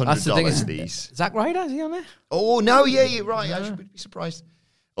around That's the thing. $100. These. Zack Ryder, is he on there? Oh no, yeah, you're right. I should be surprised.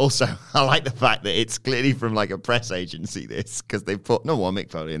 Also, I like the fact that it's clearly from like a press agency. This because they put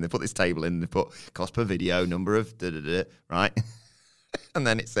Mick Foley in. They put this table in. They put cost per video, number of right, and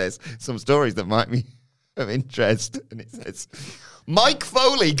then it says some stories that might be of interest, and it says Mike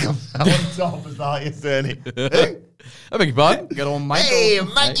Foley comes out on top as the highest earning. I beg your pardon? Good old Michael. Hey,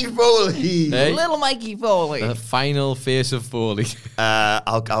 Mikey Foley. Hey. Little Mikey Foley. The final face of Foley.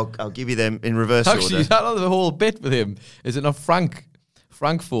 I'll give you them in reverse Actually, order. is that not the whole bit with him? Is it not Frank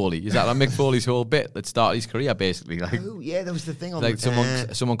Foley? Is that not Mick Foley's whole bit that started his career, basically? Like, Oh yeah, there was the thing on like the,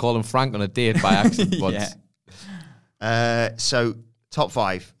 someone called him Frank on a date by accident once. So top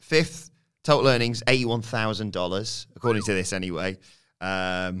 5. 5th total earnings $81,000 according to this anyway.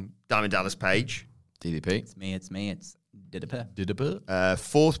 Diamond Dallas Page. DDP. It's me. It's Didapa.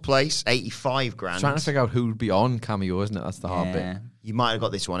 4th place 85 grand. Trying to figure out who would be on Cameo, isn't it? That's the hard bit. You might have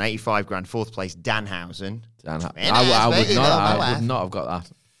got this one 85 grand. 4th place Danhausen. Dan, Very I nice, would very not. nice. I would not have got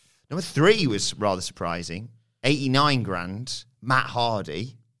that. Number 3 was rather surprising 89 grand Matt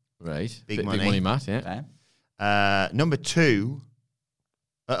Hardy. Right. Big money. Big money, Matt. Yeah. Okay. Number 2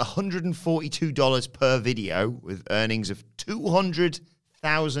 at $142 per video with earnings of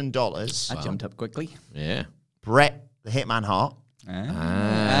 $200,000. That jumped up quickly. Yeah. Brett the Hitman Hart.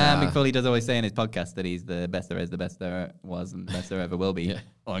 Mick Foley does always say in his podcast that he's the best there is, the best there was, and the best there ever will be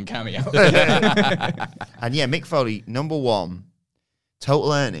on Cameo. And yeah, Mick Foley, number 1,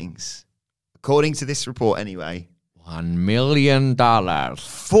 total earnings, according to this report anyway, $1 million.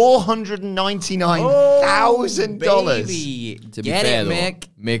 $499,000. Baby. To be Get fair, it, though, Mick.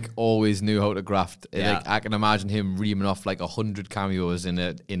 Mick always knew how to graft. Yeah. Like, I can imagine him reaming off like 100 cameos in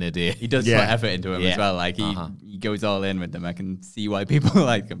a day. He does Yeah. put effort into him Yeah. as well. Like he goes all in with them. I can see why people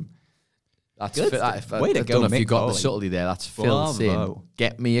like him. That's Good I stuff. Way to don't go, know if you Mick got the Foley. subtlety there. That's Phil Bravo. saying,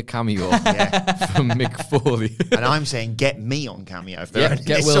 "Get me a cameo from Mick Foley." And I'm saying, get me on Cameo. If they're Yeah, earning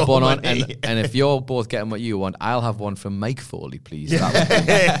get this Will sort of Bond on, money. and if you're both getting what you want, I'll have one from Mike Foley, please. That would be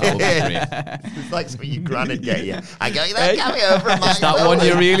great. It's like something your gran would get you. I got you that Cameo from Mike That one Foley.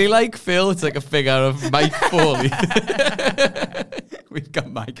 you really like, Phil? It's like a figure of Mike Foley. We've got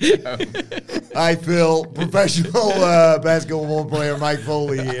Mike. Hi, Phil. Professional basketball player Mike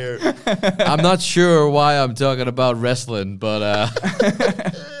Foley here. I'm not sure why I'm talking about wrestling, but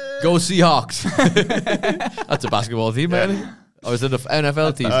go Seahawks. That's a basketball team, really? Or is it an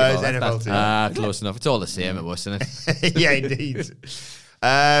NFL team? It's NFL team. Close enough. It's all the same, it was, isn't it? Yeah, indeed.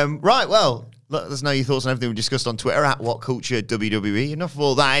 Right, well, let us know your thoughts on everything we discussed on Twitter at WhatCultureWWE. Enough of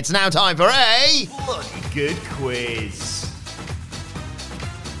all that. It's now time for a bloody good quiz.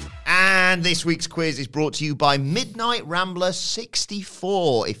 And this week's quiz is brought to you by Midnight Rambler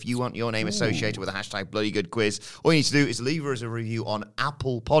 64. If you want your name associated with the hashtag Bloody Good Quiz, all you need to do is leave us a review on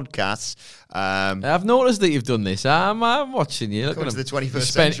Apple Podcasts. I've noticed that you've done this. I'm watching you. Look Coming at to the 21st You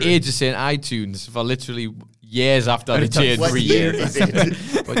spent century. ages saying iTunes for literally years after the change. What year is it?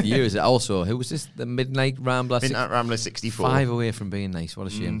 What year is it? Also, who was this? The Midnight Rambler? Midnight Rambler 64. 5 away from being nice. What a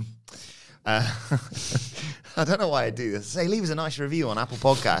shame. I don't know why I do this. Say, leave us a nice review on Apple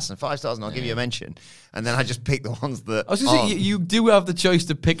Podcasts and 5 stars, and I'll give you a mention. And then I just pick the ones that. I was going to say, you do have the choice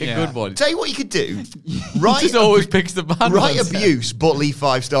to pick a Yeah. good one. Tell you what you could do. He Write just always picks the bad Write ones. abuse, but leave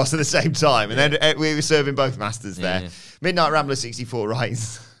 5 stars at the same time. And then we were serving both masters there. Yeah. Midnight Rambler 64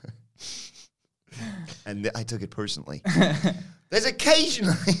 writes. and I took it personally. There's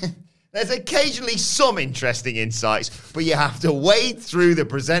occasionally some interesting insights, but you have to wade through the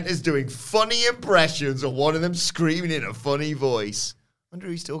presenters doing funny impressions or one of them screaming in a funny voice. I wonder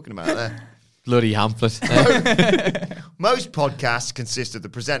who he's talking about there. Bloody Hamlet. Most podcasts consist of the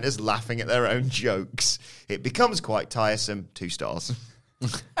presenters laughing at their own jokes. It becomes quite tiresome. 2 stars.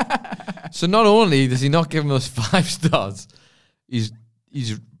 So not only does he not give us 5 stars, he's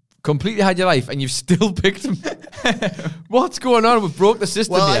completely had your life and you've still picked him. What's going on? We've broke the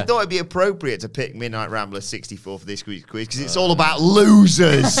system Well, here. I thought it'd be appropriate to pick Midnight Rambler 64 for this week's quiz because it's all about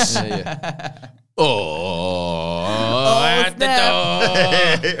losers. At the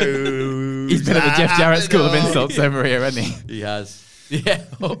door. He's been at the Jeff Jarrett School of Insults over here, hasn't he? He has. Yeah,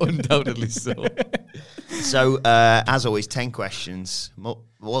 undoubtedly so. So, as always, 10 questions.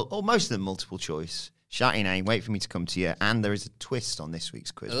 Most of them multiple choice. Shout your name, wait for me to come to you, and there is a twist on this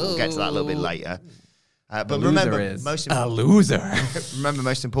week's quiz. We'll get to that a little bit later. But remember, most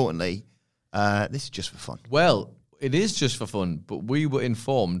importantly, this is just for fun. Well, it is just for fun, but we were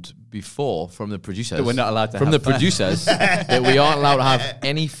informed before from the producers That we're not allowed to from have the fun. producers that we aren't allowed to have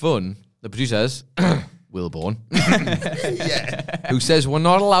any fun. The producers, Wilborn, who says we're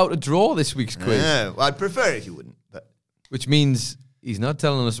not allowed to draw this week's quiz, Well, I'd prefer it if you wouldn't. But which means he's not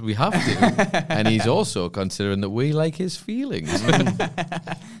telling us we have to, and he's also considering that we like his feelings. right,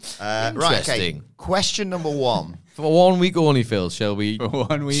 okay. Interesting. Question number 1. For 1 week only, Phil, shall we? For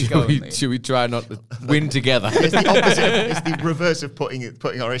 1 week shall we, only. should we try not to win together? It's the opposite. It's the reverse of putting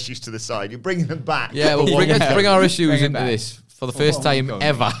our issues to the side. You're bringing them back. Yeah, well, For let's bring our issues Bring it into back. this for the first time only.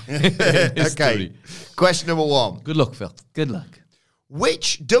 ever. in history. Okay. Question number 1. Good luck, Phil. Good luck.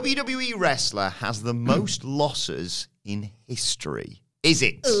 Which WWE wrestler has the most losses in history? Is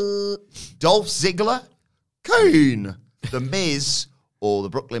it Dolph Ziggler, Kane, The Miz, or the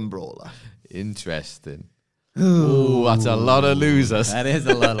Brooklyn Brawler? Interesting. Ooh, that's a lot of losers. That is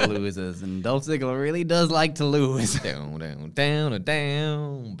a lot of losers, and Dolph Ziggler really does like to lose. Down, down, down,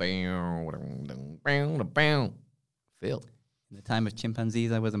 down, down. Phil. In the time of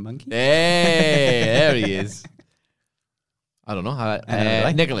chimpanzees, I was a monkey. Hey, there he is. I don't know.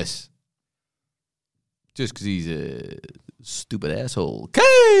 Really? Nicholas. Just because he's a stupid asshole.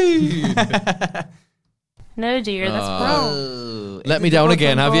 Kane! No, dear, that's wrong. Let me down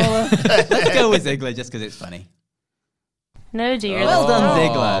again, have you? Let's go with Ziggler just because it's funny. No, dear, Well that's done, wrong.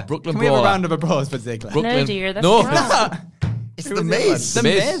 Ziggler. Brooklyn Can we have a Brawler. round of applause for Ziggler? No, dear, that's No. wrong. It's The Miz. The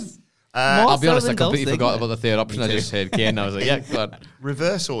Miz. Miz. I'll be so honest, I than Dolph completely forgot Ziggler. about the third option. I just said Kane. I was like, yeah, go on.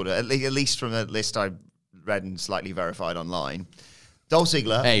 Reverse order, at least from the list I read and slightly verified online. Dolph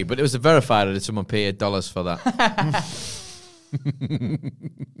Ziggler. Hey, but it was a verified, or did someone pay $8 for that?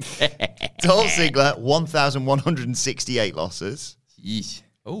 Dolph Ziggler, 1,168 losses. Yeesh.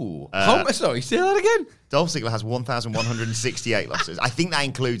 Oh, sorry, say that again. Dolph Ziggler has 1,168 losses. I think that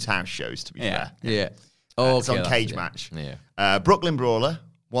includes house shows, to be Yeah. fair. Yeah. Oh, It's on Cage Match. Yeah. Brooklyn Brawler,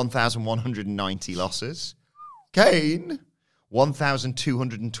 1,190 losses. Kane,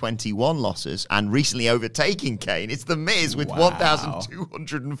 1,221 losses. And recently overtaking Kane, it's The Miz with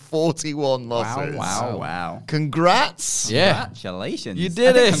 1,241 losses. Wow. Congrats. Yeah. Congratulations. You did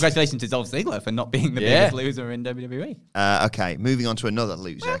I think it. Congratulations to Dolph Ziggler for not being the Yeah. biggest loser in WWE. Okay, moving on to another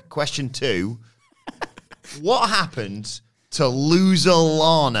loser. Question 2. What happened to loser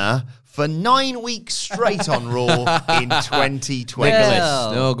Lana for 9 weeks straight on Raw in 2020?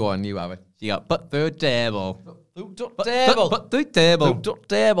 Well. No, go on, you have it. She got put through a table. Put Put through a table.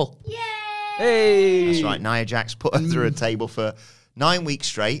 table. Hey. That's right, Nia Jax put her through a table for 9 weeks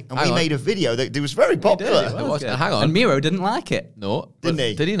straight, and Hang we on. made a video that was very popular. It was. Hang on. And Miro didn't like it. No. Didn't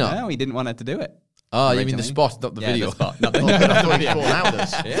he? Did he not? No, he didn't want her to do it. Oh, you mean the Originally. spot, not the video? The spot. Not the, Oh, I thought he'd fallen out with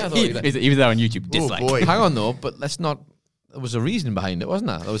us. Yeah, I thought he was there on YouTube. Oh, Dislike. boy. Hang on, though, but let's not. There was a reason behind it, wasn't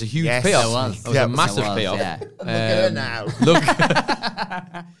there? There was a huge Yes, payoff. there was. There was Yeah, a massive there was, payoff. yeah. Look at her now. Look.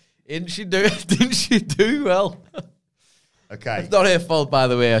 Didn't she do well? Okay. It's not her fault, by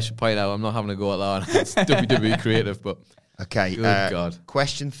the way, I should point out. I'm not having a go at that one. It's WWE creative, but Okay. Good God.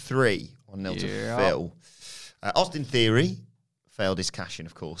 Question 3. 1-0 to Phil. Austin Theory failed his cash in,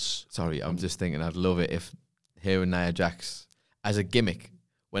 of course. sorry, I'm just thinking I'd love it if her and Nia Jax, as a gimmick,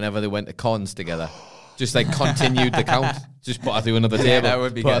 whenever they went to cons together, just like continued the count. Just put her through another table. that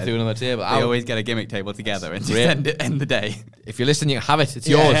would be put her good. through another table. They always get a gimmick table together and just Great. end the day. If you're listening, you have it. It's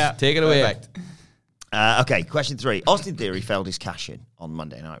yours. Yeah. Take it away. Perfect. Okay, question 3. Austin Theory failed his cash in on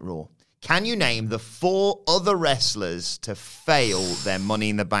Monday Night Raw. Can you name the 4 other wrestlers to fail their Money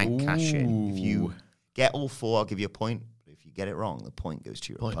in the Bank cash in? If you get all 4, I'll give you a point. But if you get it wrong, the point goes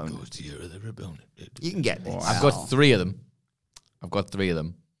to your opponent. You can get this. I've got 3 of them.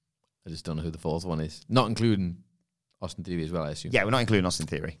 I just don't know who the fourth one is. Not including Austin Theory as well, I assume. Yeah, we're not including Austin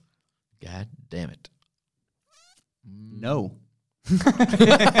Theory. God damn it. No.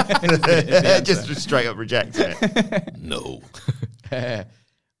 Just straight up reject it. No.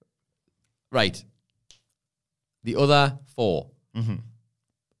 Right. The other four. Mm-hmm.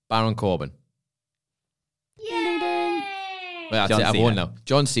 Baron Corbin. Yay! Well, that's John it. I've Cena. won now.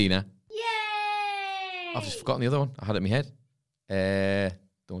 John Cena. Yay! I've just forgotten the other one. I had it in my head.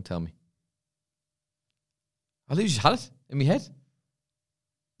 Don't tell me. I just had it in my head.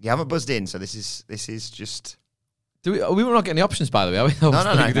 You haven't buzzed in, so this is just... We were not getting the options, by the way, are we? No. We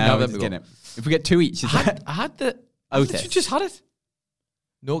didn't have we're them just before. getting it. If we get two each, I had the... Otis. You just had it.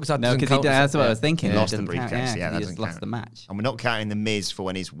 No, because that no, doesn't because count. that's what I was thinking. He It lost the doesn't count, briefcase. Yeah, that he doesn't just lost count. the match. And we're not counting the Miz for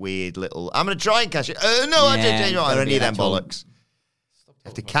when his weird little... I'm going to try and cash it. No, I Yeah, didn't. it's I gotta don't be need an them actual- bollocks. You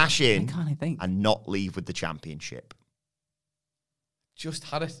have to cash in Why can't I think? and not leave with the championship. Just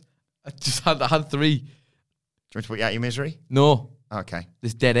had it. I had three. Do you want to put you out your misery? No. Okay.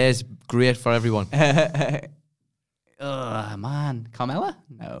 This dead air's great for everyone. Oh, man. Carmella?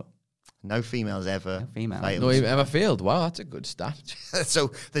 No. No females ever. No females. failed. No, he ever failed. Wow, that's a good stat.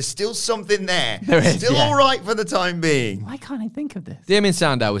 So there's still something there. There is, Still yeah. all right for the time being. Why can't I think of this? Damien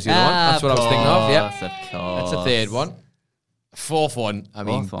Sandow was the other one. That's what I was thinking of. Yeah. Of That's course. a third one. Fourth one. I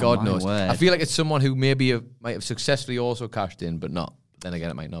mean, Fourth one, God my knows. word. I feel like it's someone who maybe might have successfully also cashed in, but not. Then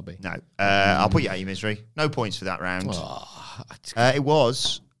again, it might not be. No. I'll put you out your misery. No points for that round. Oh, It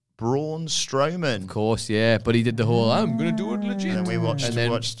was Braun Strowman. of course, yeah. But he did the whole, I'm going to do it legit. And then we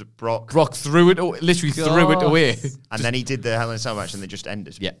watched Brock. Brock threw it, literally threw it away. And then he did the Hell in a Cell match and they just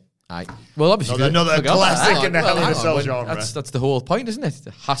ended. Yeah. Aye. Well, obviously, Another forgot that. classic Hang in the on. Hell in a hang Cell on, genre. That's the whole point, isn't it?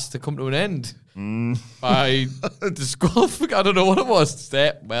 It has to come to an end by disqualification. I don't know what it was.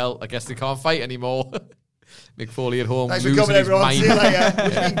 Well, I guess they can't fight anymore. Mick Foley at home. Thanks for losing coming, his everyone. mind. See you later.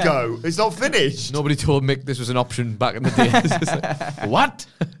 What do you mean go? It's not finished. Nobody told Mick this was an option back in the day. It's just like, what?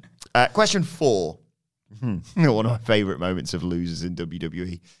 Question 4. One of my favourite moments of losers in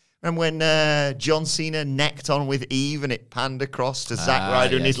WWE. And when John Cena necked on with Eve and it panned across to Zack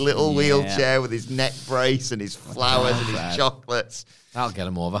Ryder in his little wheelchair with his neck brace and his flowers and his chocolates. I'll get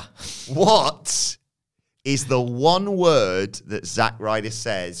him over. What is the one word that Zack Ryder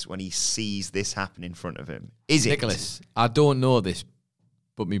says when he sees this happen in front of him? Is it? Nicholas, I don't know this,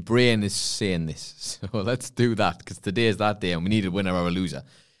 but my brain is saying this. So let's do that, because today is that day and we need a winner or a loser.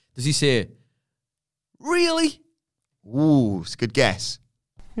 Does he say, really? Ooh, it's a good guess.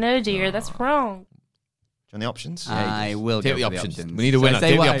 No, dear, that's wrong. Do you want the options? I will Take go the for options. options. We need a Shall I winner. say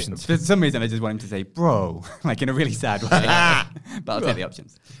Take the what options. For some reason, I just want him to say, bro, like in a really sad way. But I'll take the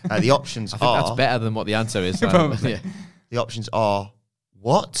options. The options I think are... that's better than what the answer is. Probably. Yeah. The options are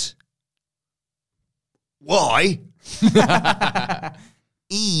what? Why?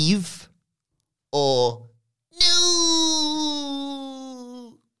 Eve or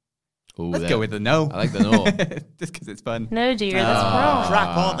no? Ooh, Let's there. go with the no. I like the no. Just because it's fun. No, dear, that's wrong.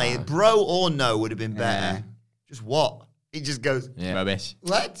 Crap, aren't they? Bro or no would have been better. Yeah. Just what? He just goes, Yeah. Rubbish.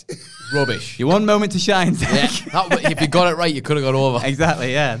 what? Rubbish. You one moment to shine, Yeah. Zach. If you got it right, you could have got over.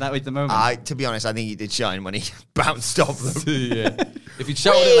 Exactly, yeah. That was the moment. To be honest, I think he did shine when he bounced off them. Yeah. If you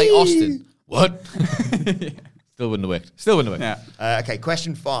shouted it like Austin, what? Still wouldn't have worked. Still wouldn't have worked. yeah. Okay,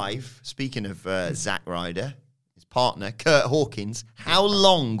 question 5. Speaking of Zack Ryder, his partner, Kurt Hawkins, how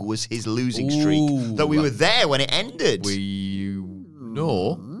long was his losing streak? Ooh. That we were there when it ended. We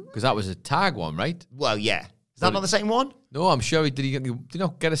know, because that was a tag one, right? Well, yeah. Is that not the same one? No, I'm sure did he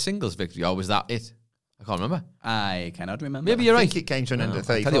not get a singles victory, or was that it? I can't remember. I cannot remember. Maybe you're I right. think it came to an end at I'll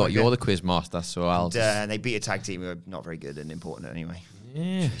 35. tell you what, yeah. you're the quiz master, so I'll just... And they beat a tag team who were not very good and important anyway.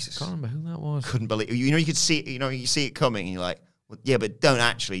 Yeah, I can't remember who that was. Couldn't believe. You know, you could see it. You know, you see it coming, and you're like, well, yeah, but don't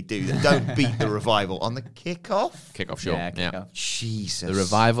actually do that. Don't beat the Revival on the kickoff. Kickoff show. Yeah, Yeah. kickoff. Jesus. The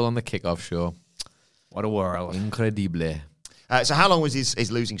Revival on the kickoff show. What a world. Incredible. So how long was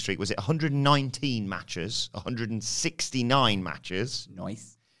his losing streak? Was it 119 matches, 169 matches,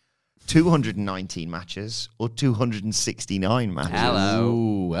 Nice. 219 matches, or 269 matches? Hello.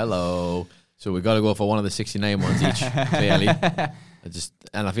 Ooh, hello. So we've got to go for one of the 69 ones each, clearly.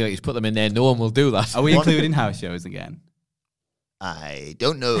 And I feel like he's put them in there. No one will do that. Are we including house shows again? I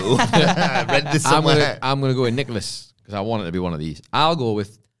don't know. I read this somewhere. I'm gonna go with Nicholas, because I want it to be one of these. I'll go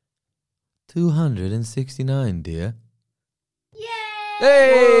with 269, dear.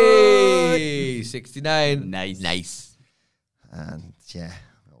 Hey! 69. Nice. And yeah,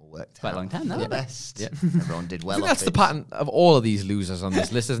 it all worked Quite out. a long time now. The best. Yeah. Everyone did well. I think that's off the it. pattern of all of these losers on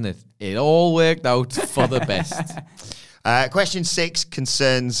this list, isn't it? It all worked out for the best. Question 6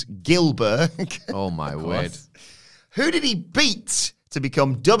 concerns Gilbert. Oh, my word. Who did he beat to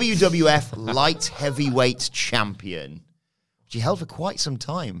become WWF Light Heavyweight Champion, which he held for quite some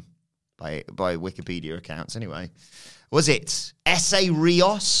time by Wikipedia accounts anyway. Was it S.A.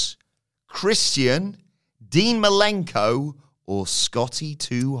 Rios, Christian, Dean Malenko, or Scotty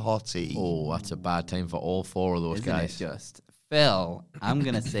 2 Hotty? Oh, that's a bad time for all four of those Isn't guys. it just? Phil, I'm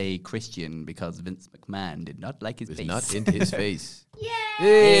going to say Christian because Vince McMahon did not like his It's face. not into his face.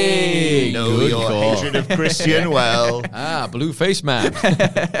 Hey, know good your call. hatred of Christian well. Blue face man.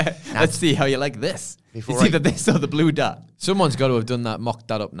 Let's see how you like this. Before It's I- either this or the blue dot. Someone's got to have done that, mocked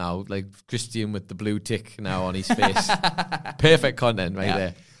that up now, like Christian with the blue tick now on his face. Perfect content right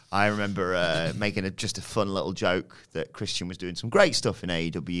there. I remember making just a fun little joke that Christian was doing some great stuff in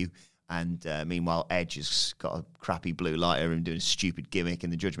AEW, and meanwhile Edge has got a crappy blue lighter and doing a stupid gimmick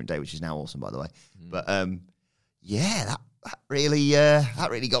in the Judgment Day, which is now awesome, by the way. But yeah, that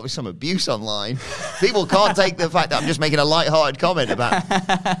really got me some abuse online. People can't take the fact that I'm just making a light-hearted comment about.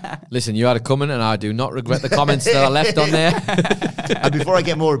 Listen, you had a comment, and I do not regret the comments that I left on there. And before I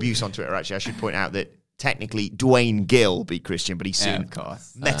get more abuse on Twitter, actually, I should point out that technically Dwayne Gill beat Christian, but he's soon Of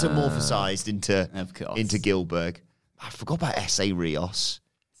course. metamorphosized Of course. into Gilbert. I forgot about S.A. Rios.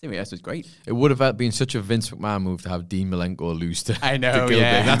 CBS was great. It would have been such a Vince McMahon move to have Dean Malenko lose to I know, to Gilbert.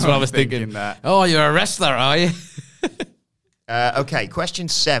 yeah. That's what I I was was thinking thinking. that. Oh, you're a wrestler, are you? Okay, question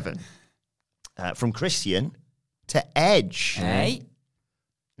 7. From Christian to Edge. Hey?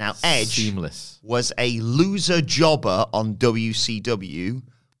 Now, Edge Seamless. was a loser jobber on WCW,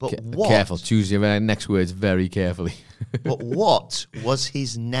 but what? Careful, choose your next words very carefully. But what was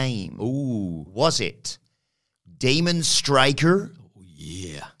his name? Ooh. Was it Damon Stryker?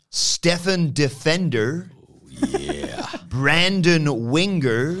 Yeah. Stefan Defender? Yeah. Brandon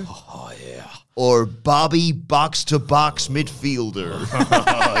Winger? Oh, yeah. Or Bobby box-to-box midfielder?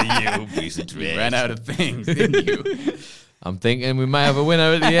 You piece of You ran out of things, didn't you? I'm thinking we might have a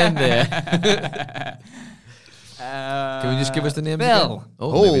winner at the end there. Can we just give us the names Phil. again?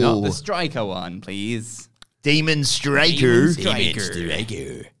 Oh, maybe not. The striker one, please. Damon Stryker.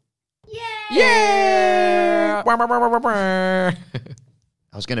 Striker. Yeah!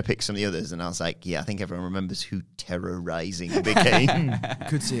 I was going to pick some of the others, and I was like, yeah, I think everyone remembers who Terrorizing became.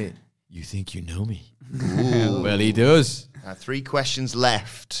 Could say, you think you know me. Well, he does. 3 questions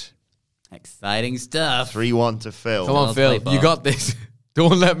left. Exciting stuff. 3-1 to Phil. Come on, Let's Phil. play You ball. got this.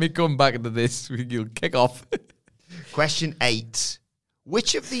 Don't let me come back into this. You'll kick off. Question 8.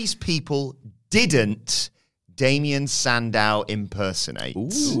 Which of these people didn't Damien Sandow impersonate?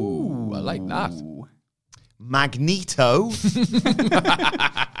 Ooh, I like that. Magneto,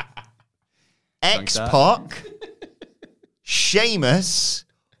 X-Pac, Sheamus,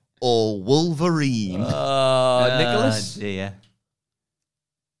 or Wolverine? Nicholas? Dear.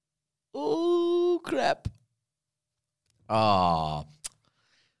 Oh, crap. I'm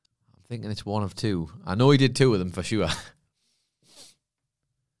thinking it's one of two. I know he did 2 of them for sure.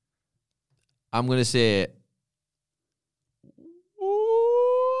 I'm going to say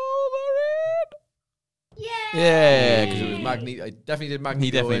yeah, because it was Magneto. I definitely did Magneto.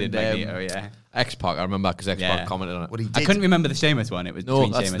 He definitely and, did Magneto, yeah. X-Pac, I remember, because X-Pac Yeah. commented on it. What he I did, couldn't remember the Sheamus one. It was No,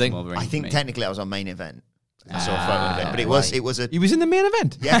 between that's Sheamus the and thing. Wolverine. I for think me. technically that was on main event. I saw a photo of it, but it was He was in the main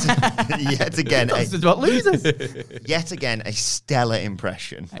event. yet again This is what losers. yet again a stellar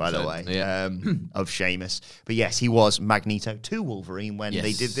impression, by the way, Excellent, yeah. of Sheamus. But yes, he was Magneto to Wolverine when they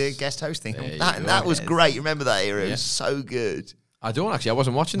Yes. did the guest hosting. There you That go. was great. Remember that era? It Yeah. was so good. I don't actually. I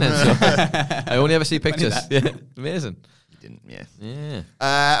wasn't watching then. So I only ever see pictures. Yeah, amazing. Didn't Yeah.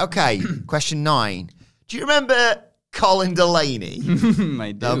 Okay, question 9. Do you remember Colin Delaney,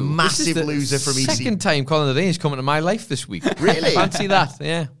 I the do. massive the loser from second time Colin Delaney's coming to my life this week. Really? Fancy that?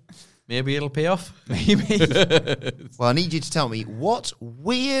 Yeah. Maybe it'll pay off. Maybe. Well, I need you to tell me, what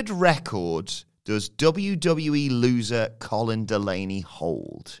weird record does WWE loser Colin Delaney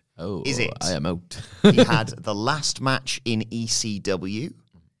hold? Oh, Is it? I am out. He had the last match in ECW?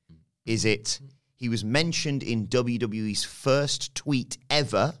 Is it he was mentioned in WWE's first tweet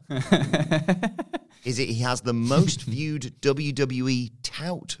ever? Is it he has the most viewed WWE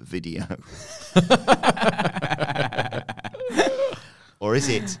tout video? Or is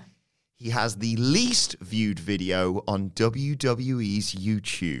it he has the least viewed video on WWE's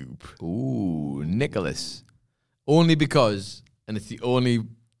YouTube? Ooh, Nicholas. Only because, and it's the only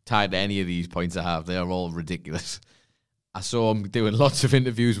tie to any of these points I have, they are all ridiculous. I saw him doing lots of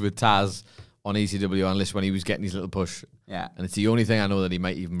interviews with Taz on ECW Analyst when he was getting his little push. Yeah. And it's the only thing I know that he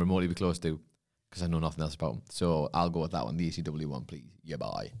might even remotely be close to, because I know nothing else about him. So I'll go with that one, the ECW one, please. Yeah,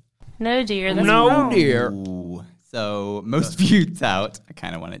 bye. No, dear. That's wrong. dear. Ooh, So most viewed tout. I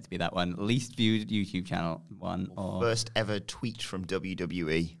kind of want it to be that one. Least viewed YouTube channel one. Or First ever tweet from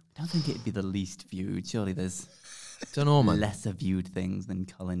WWE. I don't think it'd be the least viewed. Surely there's Don't know, man. lesser viewed things than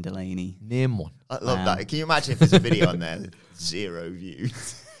Colin Delaney. Name one. I love that. Can you imagine if there's a video on there with 0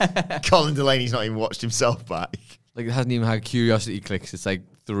 views? Colin Delaney's not even watched himself back. Like, it hasn't even had curiosity clicks. It's like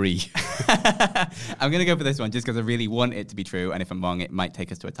 3. I'm going to go for this one just because I really want it to be true. And if I'm wrong, it might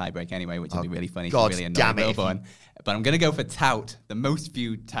take us to a tiebreak anyway, which would be really funny. God really damn it. But I'm going to go for tout, the most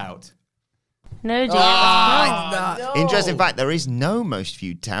viewed tout. No, dear, that's wrong. Interesting fact, there is no most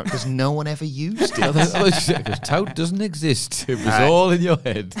viewed tout because no one ever used it. Because tout doesn't exist. It was all in your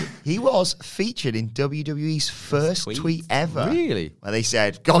head. He was featured in WWE's first tweet ever. Really? Where they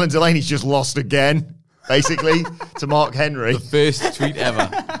said, Colin Delaney's just lost again, basically, to Mark Henry. First tweet ever.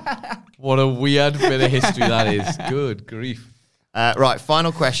 What a weird bit of history that is. Good grief. Right,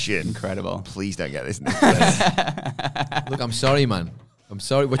 final question. Incredible. Please don't get this. Look, I'm sorry, man. I'm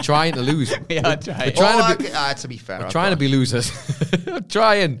sorry. We're trying to lose. We are trying. We're trying to be, to be fair, we're trying to be losers. I'm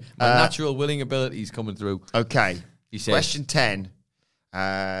trying. My natural willing abilities coming through. Okay. He says, Question 10.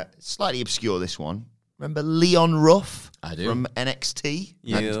 Slightly obscure, this one. Remember Leon Ruff? I do. From NXT?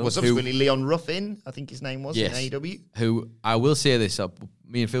 Yeah. And was subsequently Leon Ruffin, I think his name was, Yes. in AEW. who I will say this,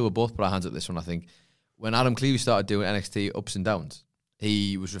 me and Phil will both put our hands at this one, I think. When Adam Cleary started doing NXT ups and downs,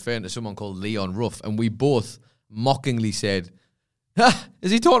 he was referring to someone called Leon Ruff, and we both mockingly said,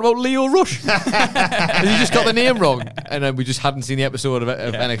 is he talking about Leo Rush? Has he just got the name wrong? And then we just hadn't seen the episode of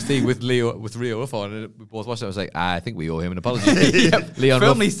NXT with Leo Ruff on, and we both watched it. I was like, I think we owe him an apology. Leon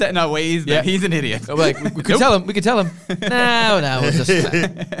Ruff. Firmly set in our ways that he's an idiot. I'm like, we could tell him. We could tell him. No,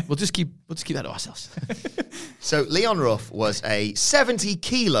 we'll just keep that to ourselves. So Leon Ruff was a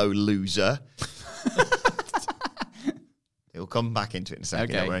 70-kilo loser. He'll come back into it in a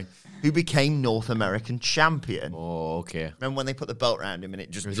second, don't worry. Who became North American champion. Oh, okay. Remember when they put the belt around him and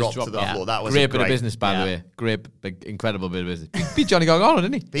it just It dropped just to the dropped, floor? That was great a bit of business, by the way. Great, big, incredible bit of business. Beat Johnny Gargano,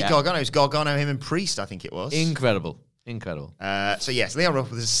 didn't he? Beat Gargano. It was Gargano, him and Priest, I think it was. Incredible. So yes, Leon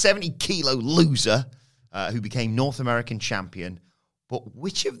Ruff was a 70-kilo loser who became North American champion. But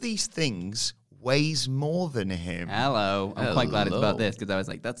which of these things weighs more than him? Hello. I'm quite glad it's about this because I was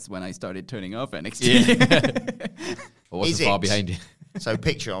like, that's when I started turning off NXT. But what's the far behind you? So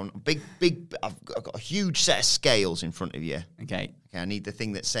picture on big. I've got a huge set of scales in front of you. Okay. I need the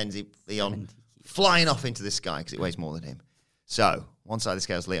thing that sends Leon flying off into the sky because it weighs more than him. So one side of the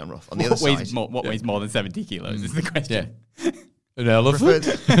scale is Leon Ruff. On the other side, what weighs more than 70 kilos is the question. Yeah. An elephant?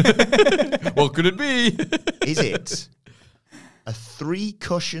 What could it be? Is it a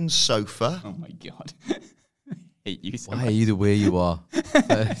 3-cushion sofa? Oh my God. I hate you so Why much. are you the way you are?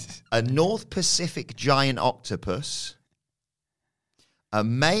 A North Pacific giant octopus? A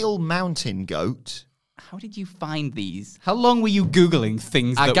male mountain goat? How did you find these? How long were you Googling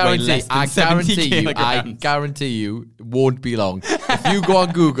things I that weigh less than 70 kilograms? guarantee you, it won't be long. If you go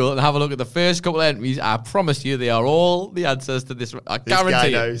on Google and have a look at the first couple of entries, I promise you they are all the answers to this. I This guy guarantee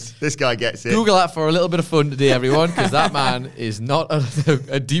you. knows. This guy gets it. Google that for a little bit of fun today, everyone, because that man is not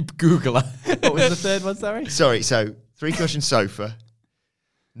a deep Googler. What was the third one, sorry? Sorry, so 3-cushion sofa,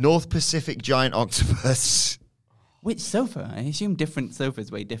 North Pacific giant octopus. Which sofa? I assume different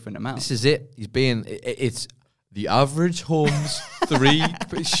sofas weigh different amounts. This is it. He's being. It's the average home's 3.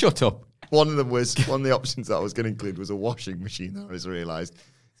 Shut up. One of the options that I was going to include was a washing machine. That I just realised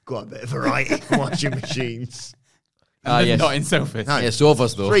it's quite a bit of variety in washing machines. Yes. Not in sofas. No. Yeah,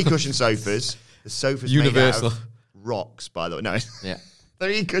 sofas though. 3-cushion sofas. The sofa's Universal. made out of rocks, by the way. No, Yeah.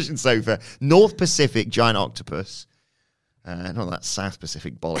 3-cushion sofa. North Pacific giant octopus. Not that South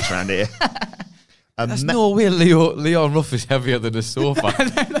Pacific bollocks around here. There's no way Leon Ruff is heavier than a sofa.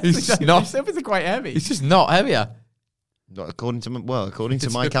 He's just not. Sofas are quite heavy. He's just not heavier. Not according to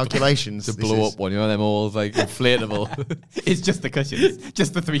my calculations. To this blow is- up one, you know, them all like inflatable It's just the cushions.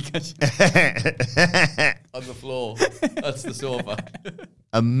 Just the 3 cushions. on the floor. That's the sofa.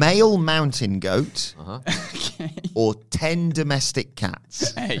 A male mountain goat Okay. or 10 domestic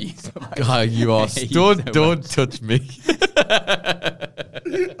cats. Hey, God, you are. Hey, Don't touch me.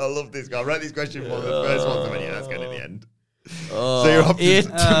 I love this guy. I wrote this question for the first one, so that's going in the end. Oh, So you're up to- 8 Oh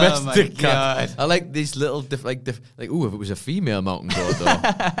domestic my cats. God. I like these little ooh, if it was a female mountain goat though.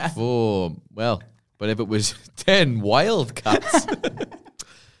 Oh, well, but if it was 10 wild cats,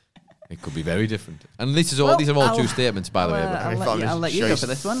 it could be very different. And these are all true statements, by the way. But, I'll let you go for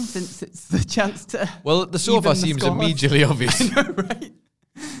this one, since it's the chance to. well, the sofa even the seems scores. immediately obvious, I know, right?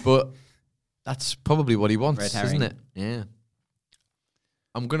 but that's probably what he wants, Red herring. isn't it? Yeah.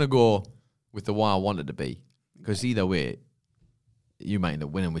 I'm gonna go with the one I wanted to be, because either way, you might end up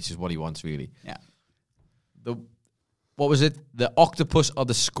winning, which is what he wants, really. Yeah. what was it? The octopus or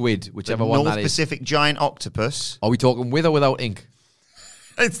the squid, whichever one North that is. Pacific giant octopus. Are we talking with or without ink?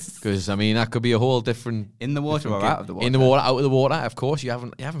 It's Because I mean, that could be a whole different In the water or out of the water? In the water, out of the water. Of course, you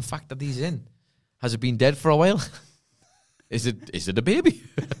haven't factored these in. Has it been dead for a while? Is it a baby?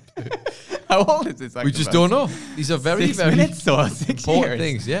 How old is this? We just don't know. These are very 6 very minutes or 6 important years?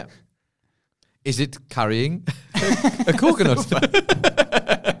 things. Yeah. Is it carrying a coconut?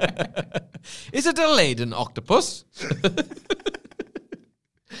 Is it a laden octopus?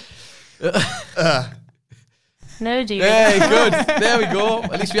 No, dear. Hey, good. There we go.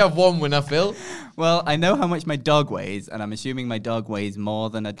 At least we have one winner, Phil. Well, I know how much my dog weighs, and I'm assuming my dog weighs more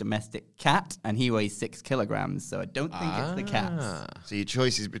than a domestic cat, and he weighs 6 kilograms, so I don't think it's the cat's. So your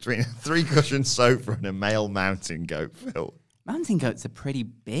choice is between a 3-cushion sofa and a male mountain goat, Phil. Mountain goats are pretty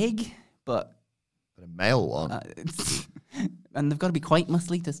big, but But a male one. and they've got to be quite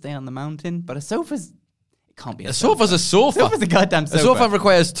muscly to stay on the mountain. But a sofa's it can't be a A sofa's a sofa. Sofa's a goddamn A sofa. sofa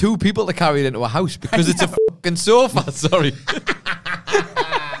requires 2 people to carry it into a house because it's a fucking sofa. Sorry.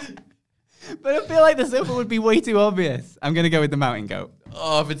 But I feel like the sofa would be way too obvious. I'm gonna go with the mountain goat.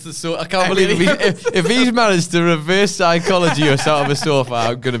 Oh, if it's the sofa, I can't believe if he's managed to reverse psychology us out of a sofa,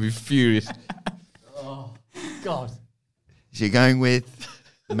 I'm gonna be furious. Oh, God. So you're going with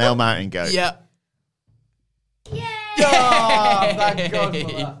the male mountain goat. Yeah. Oh, thank God for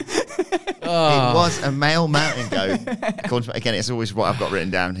that. It was a male mountain goat. Again, it's always what I've got written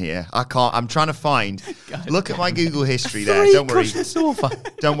down here. I'm trying to find. Look at my Google history there. Don't worry. Sofa.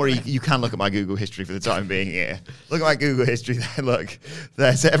 Don't worry. You can look at my Google history for the time being here. Look at my Google history there. Look.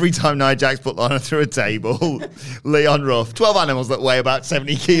 There's every time Nia Jax put Lana through a table. Leon Ruff. 12 animals that weigh about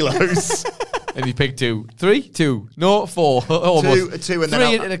 70 kilos. And he picked 2. 3? 2. No, 4. Almost. Two, and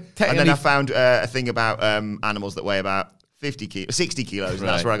Three, then I found a thing about animals that weigh about 60 kilos. And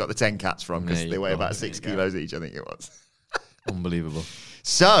that's Right. where I got the 10 cats from, because There you they weigh go. about 6 kilos each, I think it was. Unbelievable.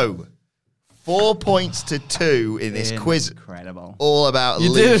 So, 4 points to 2 in this quiz. Incredible. All about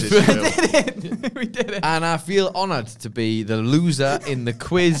You did losers. it. Phil. We did it. And I feel honoured to be the loser in the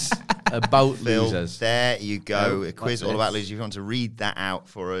quiz about Phil, losers. there you go. Oh, A quiz what's all this? about losers. If you want to read that out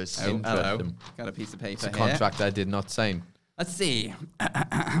for us. Hello. Interesting. Got a piece of paper It's a here. contract I did not sign. Let's see.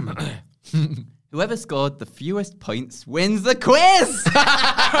 Whoever scored the fewest points wins the quiz.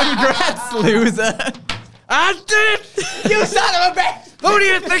 Congrats, loser. I did it! You son of a bitch. Who do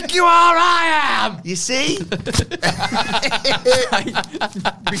you think you are? I am! You see? I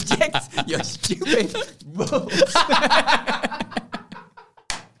reject your stupid rules.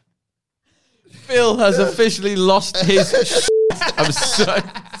 Phil has officially lost his shit. I'm so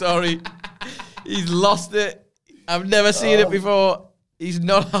sorry. He's lost it. I've never seen it before. He's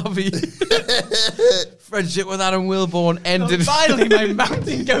not happy. Friendship with Adam Wilborn ended. Finally, my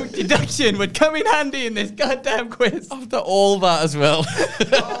mountain goat deduction would come in handy in this goddamn quiz. After all that as well.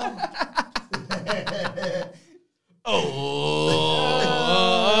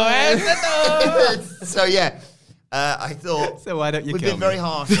 So, yeah. I thought So why don't you we've kill been me? very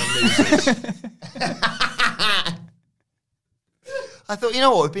harsh on losers. I thought, you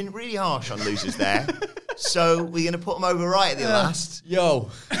know what? We've been really harsh on losers there. So we're going to put them over right at the last. Yo.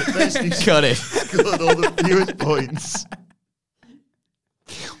 The person who's Got it. scored all the fewest points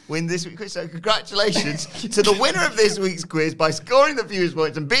win this week's quiz. So congratulations to the winner of this week's quiz by scoring the fewest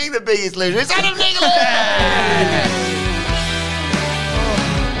points and being the biggest loser. It's Adam Nicholas!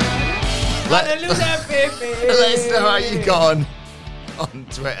 Let us know how you got on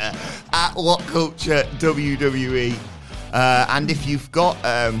Twitter at WhatCultureWWE. And if you've got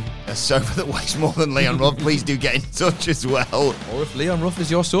a sofa that weighs more than Leon Ruff, please do get in touch as well. Or if Leon Ruff is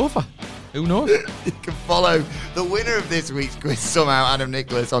your sofa. Who knows? You can follow the winner of this week's quiz somehow, Adam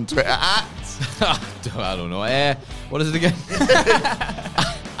Nicholas, on Twitter at... I don't know. What is it again?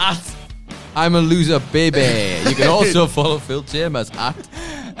 At I'm a loser, baby. You can also follow Phil Chambers at...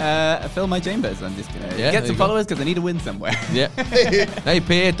 Fill my chambers. I'm just going to Yeah, get there some you go. followers because I need to win somewhere. Yeah. Hey,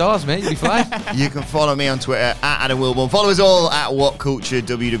 pay $8, mate. You'll be fine. You can follow me on Twitter at Adam Wilborn. Follow us all at What Culture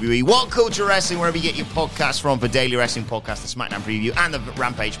WWE. What Culture Wrestling, wherever you get your podcasts from, for Daily Wrestling Podcast, the SmackDown preview, and the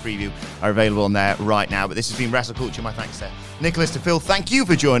Rampage preview are available on there right now. But this has been Wrestle Culture. My thanks to Nicholas, to Phil. Thank you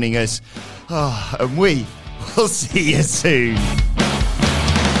for joining us. Oh, and we will see you soon.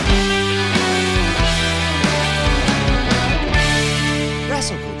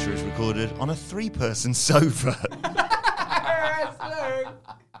 Wrestle Culture is recorded on a 3-person sofa.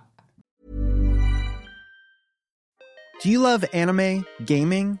 Do you love anime,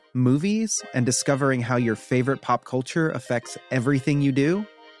 gaming, movies, and discovering how your favorite pop culture affects everything you do?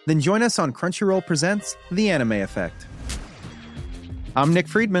 Then join us on Crunchyroll Presents The Anime Effect. I'm Nick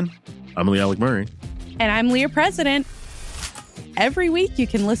Friedman. I'm Lee Alec Murray. And I'm Leah President. Every week, you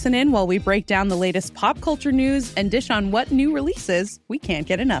can listen in while we break down the latest pop culture news and dish on what new releases we can't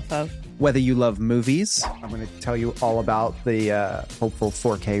get enough of. Whether you love movies, I'm going to tell you all about the hopeful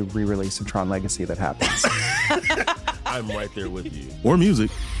 4K re-release of Tron Legacy that happens. I'm right there with you. Or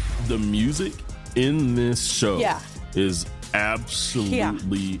music. The music in this show is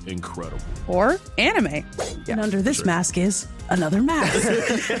absolutely incredible. Or anime. And under this mask is another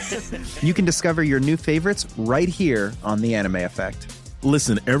mask. You can discover your new favorites right here on The Anime Effect.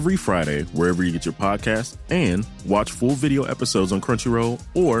 Listen every Friday wherever you get your podcasts and watch full video episodes on Crunchyroll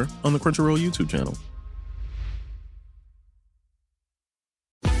or on the Crunchyroll YouTube channel.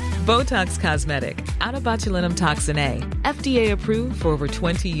 Botox Cosmetic, out of botulinum toxin A, FDA approved for over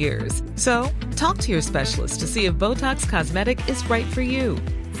 20 years. So, talk to your specialist to see if Botox Cosmetic is right for you.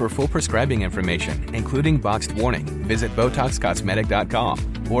 For full prescribing information, including boxed warning, visit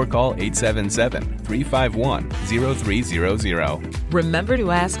BotoxCosmetic.com or call 877-351-0300. Remember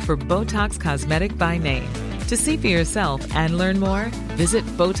to ask for Botox Cosmetic by name. To see for yourself and learn more, visit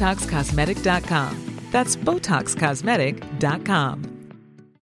BotoxCosmetic.com. That's BotoxCosmetic.com.